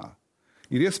izpildījumā.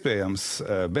 Ir iespējams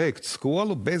beigt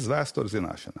skolu bez vēstures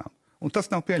zināšanām. Un tas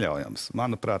nav pieļaujams.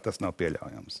 Manuprāt, tas nav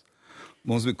pieļaujams.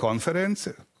 Mums bija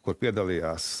konference, kur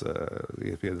piedalījās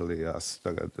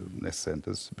tagad nesen,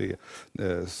 tas bija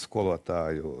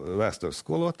vēstures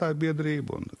skolotāju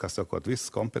biedrība un, visas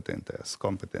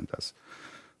kompetentās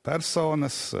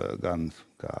personas, gan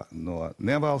no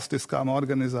nevalstiskām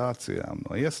organizācijām,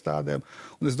 no iestādēm.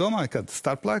 Un es domāju, ka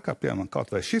starplaikā, piemēram,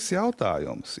 kaut vai šis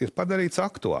jautājums ir padarīts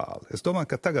aktuāli. Es domāju,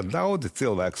 ka tagad daudzi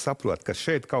cilvēki saprot, ka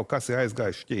šeit kaut kas ir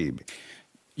aizgājis šķībi.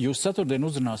 Jūs ceturtdien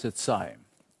uzrunāsiet Saeimu.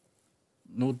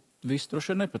 viss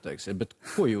droši vien nepateiksiet, bet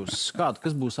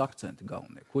kas būs akcenti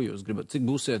galvenie? Ko jūs gribat? Cik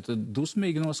būsiet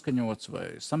dusmīgi noskaņots vai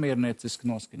samiernieciski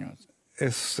noskaņots?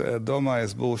 Es domāju,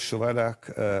 es būšu vairāk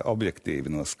objektīvi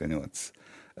noskaņots.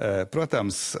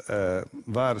 Protams,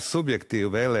 var subjektīvi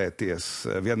vēlēties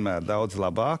vienmēr daudz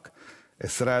labāk.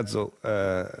 Es redzu,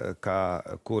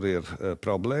 kur ir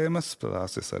problēmas,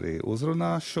 tās es arī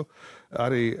uzrunāšu.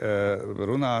 Arī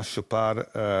runāšu par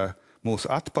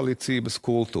mūsu atpalicības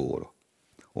kultūru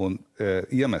un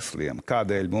iemesliem,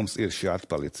 kādēļ mums ir šī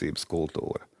atpalicības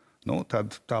kultūra. Nu,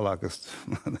 tad tālāk es,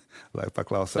 lai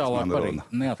paklausās man runa.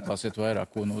 Neatklāsiet vairāk,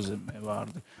 ko nozīmē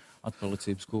vārdi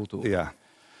atpalicības kultūra. Jā.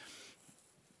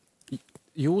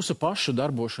 Jūsu pašu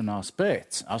darbošanās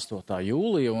pēc 8.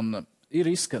 jūlija un ir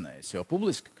izskanējis jau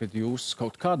publiski, kad jūs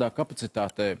kaut kādā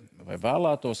kapacitātē vai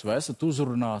vēlētos, vai esat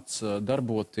uzrunāts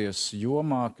darboties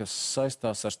jomā, kas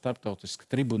saistās ar starptautisku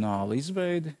tribunālu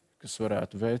izveidi, kas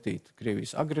varētu vērtīt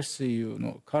Krievijas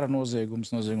agresiju, kara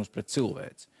noziegums pret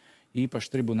cilvēci.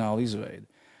 Īpaši tribunāla izveidi.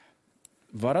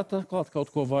 Varat atklāt kaut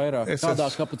ko vairāk? Kādā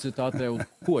kapacitātē un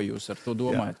ko jūs ar to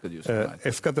domājat, kad jūs runājat?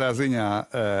 Es katrā ziņā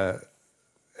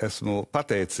esmu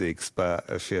pateicīgs par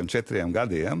šiem 4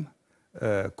 gadiem,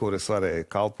 kuras varēja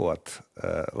kalpot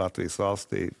Latvijas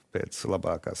valstī pēc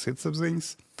labākās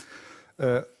sirdsapziņas.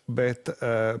 Bet,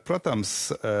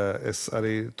 protams, es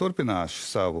arī turpināšu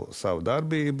savu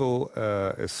darbību.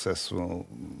 Es esmu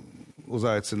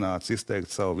uzaicināts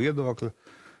izteikt savu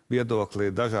viedokli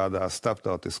dažādās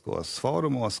starptautiskos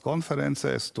fórumos,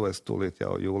 konferencēs. To es tūlīt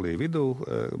jau jūlija vidū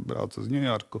braucu uz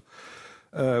Ņujorku.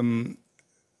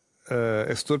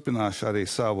 Es turpināšu arī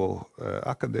savu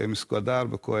akadēmisko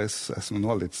darbu, ko es esmu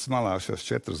nolicis malā šos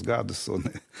 4 gadus un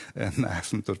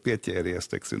neesmu tur pieķēries,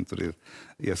 teiksim, tur ir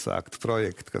iesākti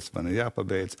projekti, kas man ir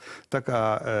jāpabeidz. Tā kā,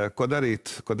 ko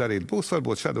darīt būs,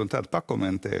 varbūt šādu un tādu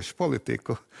pakomentēšu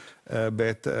politiku,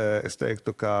 bet es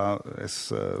teiktu, ka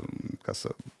es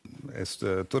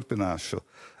turpināšu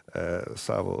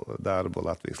savu darbu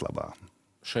Latvijas labā.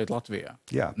 Šeit Latvijā?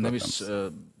 Jā, protams.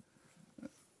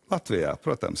 Latvijā,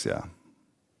 protams, jā.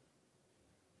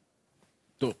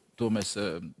 To mēs,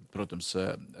 protams,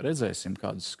 redzēsim,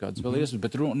 kādas vēl iespējas,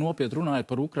 bet nopietni runājot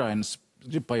par Ukrainas,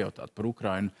 gribu pajautāt par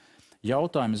Ukrainu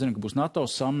jautājumu. Es zinu, ka būs NATO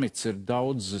samits, ir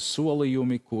daudz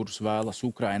solījumi, kurus vēlas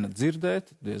Ukraina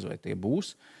dzirdēt, diez vai tie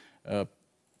būs.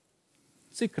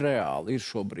 Cik reāli ir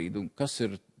šobrīd un kas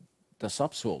ir tas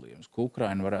apsolījums, ka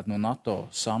Ukraina varētu no NATO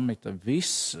samita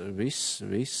viss,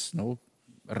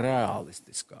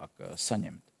 realistiskāk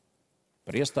saņemt?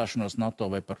 Par iestāšanos NATO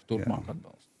vai par turpmāku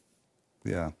atbalstu?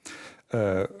 Jā.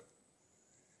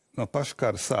 No paša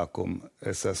kara sākuma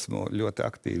es esmu ļoti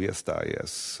aktīvi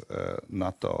iestājies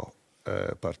NATO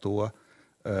par to,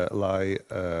 lai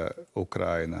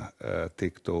Ukraina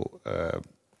tiktu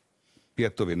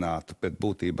pietuvināta, bet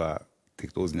būtībā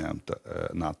tiktu uzņemta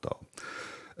NATO.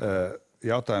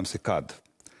 Jautājums ir kad?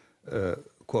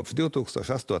 Kopš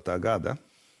 2008. gada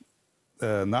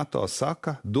NATO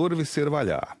saka, durvis ir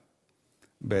vaļā.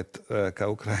 Bet, kā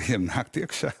Ukraiņiem nākt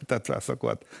iekšā, tad, tā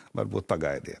sakot, varbūt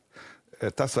pagaidiet.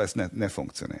 Tas vairs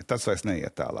nefunkcionē, tas vairs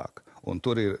neiet tālāk. Un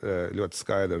tur ir ļoti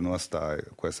skaidra nostāja,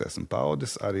 ko es esmu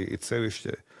paudis, arī it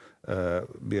sevišķi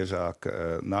biežāk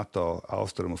NATO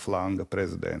austrumu flanga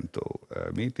prezidentu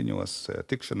mītiņos,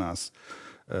 tikšanās,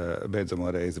 beidzamo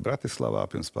reizi Bratislavā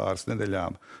pirms pāris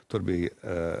nedēļām.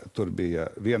 Tur bija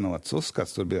vienots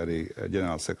uzskats, tur bija arī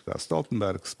ģenerālsekretārs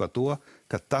Stoltenbergs par to,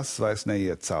 ka tas vairs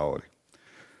neiet cauri.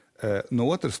 No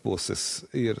otras puses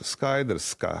ir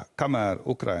skaidrs, ka kamēr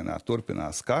Ukrainā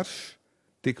turpinās karš,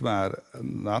 tikmēr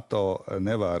NATO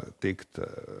nevar tikt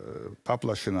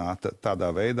paplašināta tādā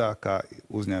veidā, kā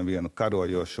uzņem vienu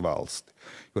karojošu valsti,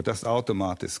 jo tas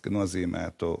automātiski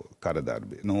nozīmētu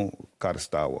kara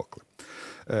stāvokli.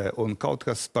 Un kaut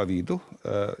kas pa vidu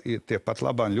ir tie pat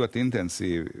labāk ļoti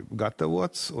intensīvi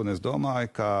gatavots, un es domāju,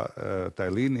 ka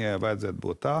tai līnijai vajadzētu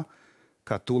būt tā,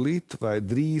 ka tūlīt vai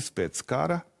drīz pēc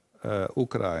kara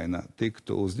Ukraina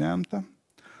tiktu uzņemta,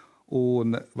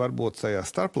 un varbūt tajā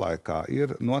starplaikā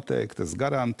ir noteiktas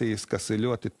garantijas, kas ir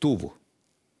ļoti tuvu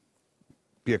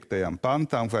 5.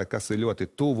 pantam, vai kas ir ļoti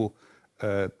tuvu,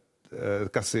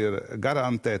 kas ir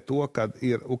garantē to, kad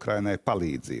ir Ukrainai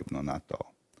palīdzība no NATO.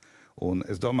 Un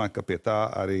es domāju, ka pie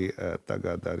tā arī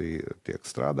tagad arī tiek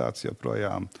strādāts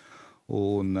joprojām.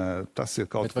 Un tas ir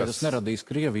kaut kas... Bet vai tas neradīs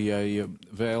Krievijai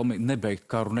vēlmi nebeigt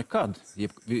karu nekad,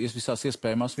 visās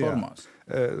iespējamās formās?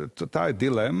 Jā. Tā ir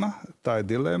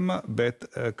dilemma, bet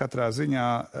katrā ziņā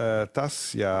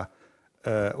tas, ja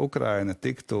Ukraina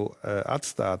tiktu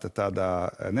atstāta tādā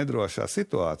nedrošā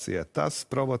situācijā, tas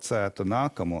provocētu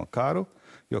nākamo karu,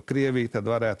 jo Krievija tad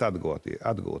varētu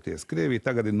atgūties. Krievija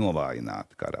tagad ir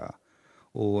novājināta karā.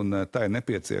 Un tā ir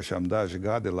nepieciešama daži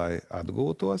gadi, lai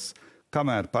atgūtos,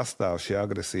 kamēr pastāv šī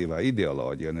agresīvā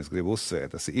ideoloģija, un es gribu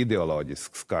uzsvērt, tas ir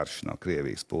ideoloģisks karš no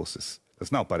Krievijas puses.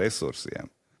 Tas nav par resursiem,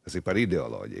 tas ir par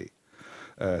ideoloģiju.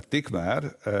 Tikmēr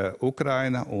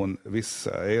Ukraina un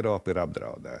visa Eiropa ir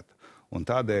apdraudēta. Un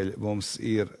tādēļ mums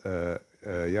ir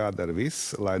jādara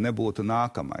viss, lai nebūtu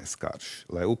nākamais karš,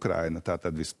 lai Ukraina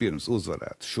tātad vispirms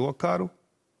uzvarētu šo karu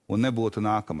un nebūtu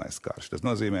nākamais karš. Tas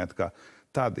nozīmē, ka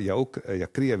tad, ja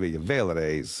Krievija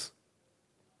vēlreiz,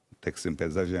 teiksim,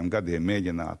 pēc dažiem gadiem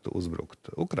mēģinātu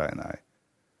uzbrukt Ukrainai,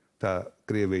 tā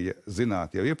Krievija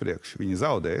zinātu jau iepriekš, viņi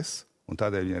zaudēs, un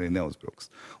tādēļ viņi arī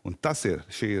neuzbruks. Un tas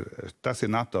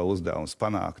ir NATO uzdevums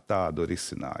panākt tādu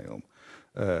risinājumu.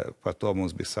 Par to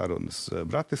mums bija sarunas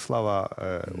Bratislavā,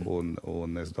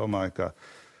 un es domāju,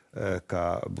 ka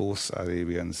būs arī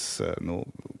viens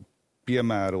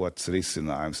piemērots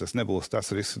risinājums. Tas nebūs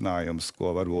tas risinājums,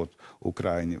 ko varbūt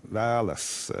Ukraiņi vēlas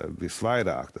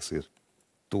visvairāk. Tas ir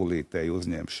tūlītēji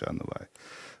uzņemšana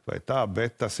vai tā,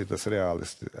 bet tas ir tas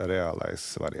reālais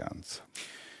variants.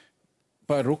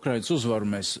 Par Ukrainas uzvaru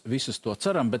mēs visus to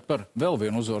ceram, bet par vēl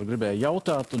vienu uzvaru gribēju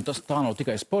jautāt, un tā nav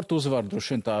tikai sporta uzvara,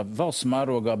 droši vien tā valsts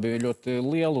mērogā bija ļoti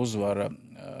liela uzvara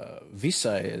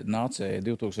visai nācijai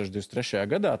 2023.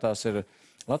 gadā. Tās ir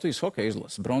Latvijas hokeja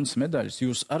izlases bronzas medaļas.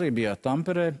 Jūs arī bijāt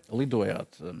Tamperē,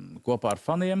 lidojāt kopā ar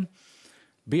faniem,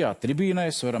 bijāt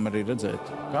tribīnēs, varam arī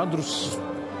redzēt kadrus,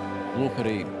 lūk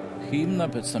arī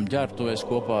himna, pēc tam ģērbtuvēs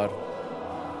kopā,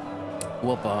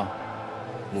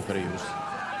 lūk arī jūs.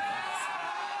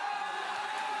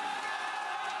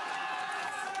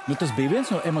 Tas bija viens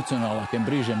no emocionālākiem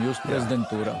brīžiem jūsu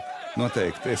prezidentūrā.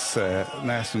 Noteikti. Es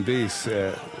neesmu bijis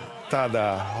tādā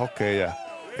hokeja,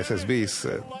 es esmu bijis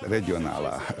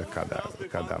reģionālā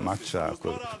kādā mačā,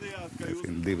 kur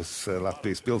divas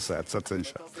Latvijas pilsētas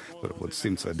sacenšās, varbūt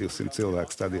 100 vai 200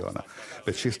 cilvēku stadionā.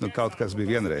 Bet šis kaut kas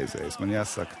bija vienreizējs. Man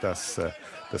jāsaka,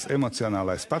 tas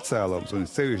emocionālais pacēlums un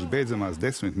sevišķi beidzamās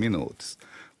 10 minūtes,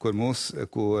 kur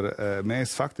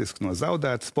mēs faktiski no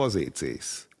zaudētas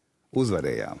pozīcijas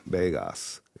uzvarējām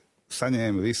beigās,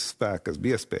 saņēma visu spēku, kas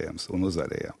bija iespējams, un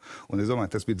uzvarējām. Un es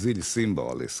domāju, tas bija dziļi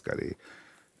simboliski arī.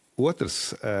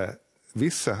 Otrs,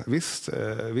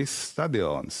 viss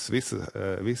stadions,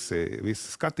 visi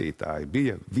skatītāji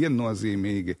bija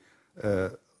viennozīmīgi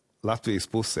Latvijas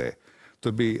pusē.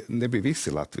 Tur nebija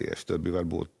visi latvieši, tur bija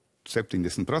varbūt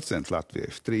 70%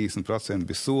 latvieši, 30%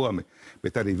 bija somi,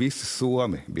 bet arī visi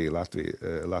somi bija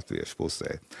latviešu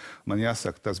pusē. Man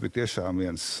jāsaka, tas bija tiešām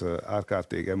viens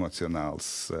ārkārtīgi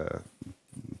emocionāls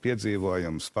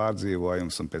piedzīvojums,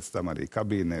 pārdzīvojums, un pēc tam arī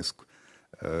kabīnēs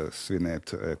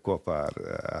svinēt kopā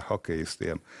ar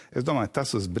hokejistiem. Es domāju,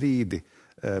 tas uz brīdi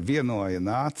vienoja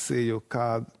nāciju,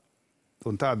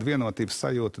 un tāda vienotības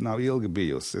sajūta nav ilgi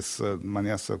bijusi. Man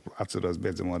jāsaka, atceros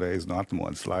beidzamo reizi no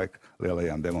atmodas laika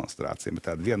lielajām demonstrācijām, bet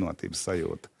tāda vienotības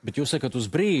sajūta. Bet jūs sakat uz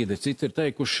brīdi, citi ir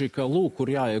teikuši, ka lūk, kur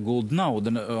jāiegulda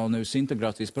nauda, nevis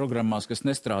integrācijas programmās, kas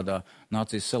nestrādā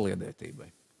nācijas saliedētībai.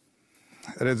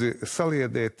 Redzi,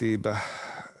 saliedētība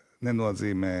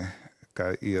nenozīmē,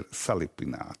 ka ir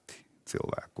salipināti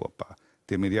cilvēki kopā.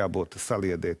 Tiem ir jābūt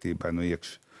saliedētībai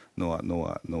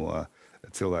no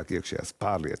cilvēku iekšējās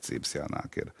pārliecības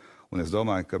jānāk ir. Un es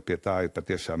domāju, ka pie tā ir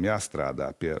patiešām jāstrādā,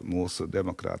 pie mūsu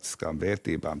demokrātiskām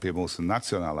vērtībām, pie mūsu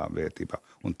nacionālām vērtībām.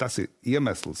 Un tas ir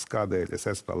iemesls, kādēļ es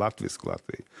esmu par latvisku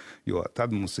Latviju. Jo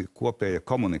tad mums ir kopēja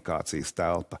komunikācijas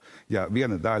telpa. Ja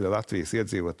viena daļa Latvijas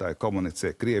iedzīvotāji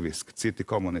komunicē krieviski, citi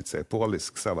komunicē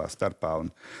poliski savā starpā,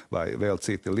 vai vēl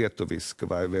citi lietuviski,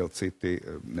 vai vēl citi,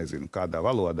 nezinu, kādā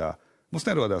valodā, mums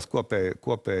nerodās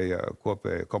kopēja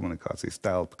komunikācijas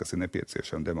telpa, kas ir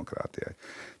nepieciešama demokrātijai.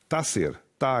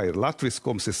 Tā ir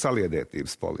latviskums, ir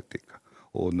saliedētības politika.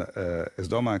 Un es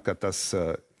domāju, ka tas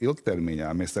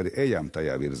ilgtermiņā mēs arī ejam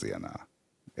tajā virzienā.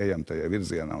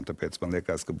 Un tāpēc man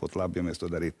liekas, ka būtu labi, ja mēs to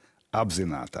darītu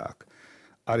apzinātāk.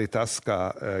 Arī tas,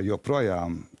 ka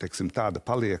joprojām, teiksim, tāda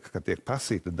paliek, ka tiek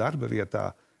prasīta darba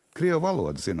vietā krievu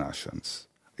valodas zināšanas.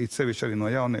 It sevišķi arī no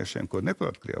jauniešiem, kur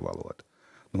neprot krievu valodu.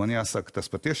 Man jāsaka,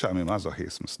 tas patiešām ir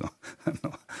mazohisms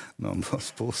no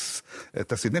mūsu puses.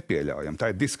 Tas ir nepieļaujami, tā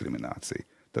ir diskriminācija.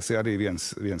 Tas ir arī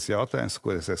viens jautājums,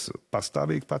 ko es esmu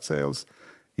pastāvīgi pacēlis.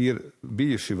 Ir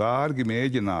bijuši vārgi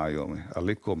mēģinājumi ar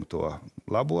likumu to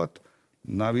labot.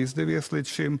 Nav izdevies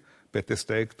līdz šim, bet es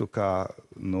teiktu, ka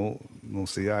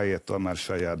mums ir jāiet tomēr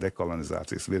šajā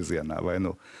dekolonizācijas virzienā. Vai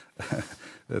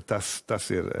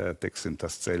tas ir, teiksim,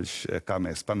 tas ceļš, kā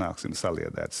mēs panāksim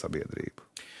saliedētu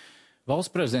sabiedrību.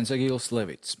 Valsts prezidents Egils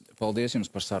Levits. Paldies jums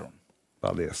par sarunu.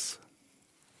 Paldies.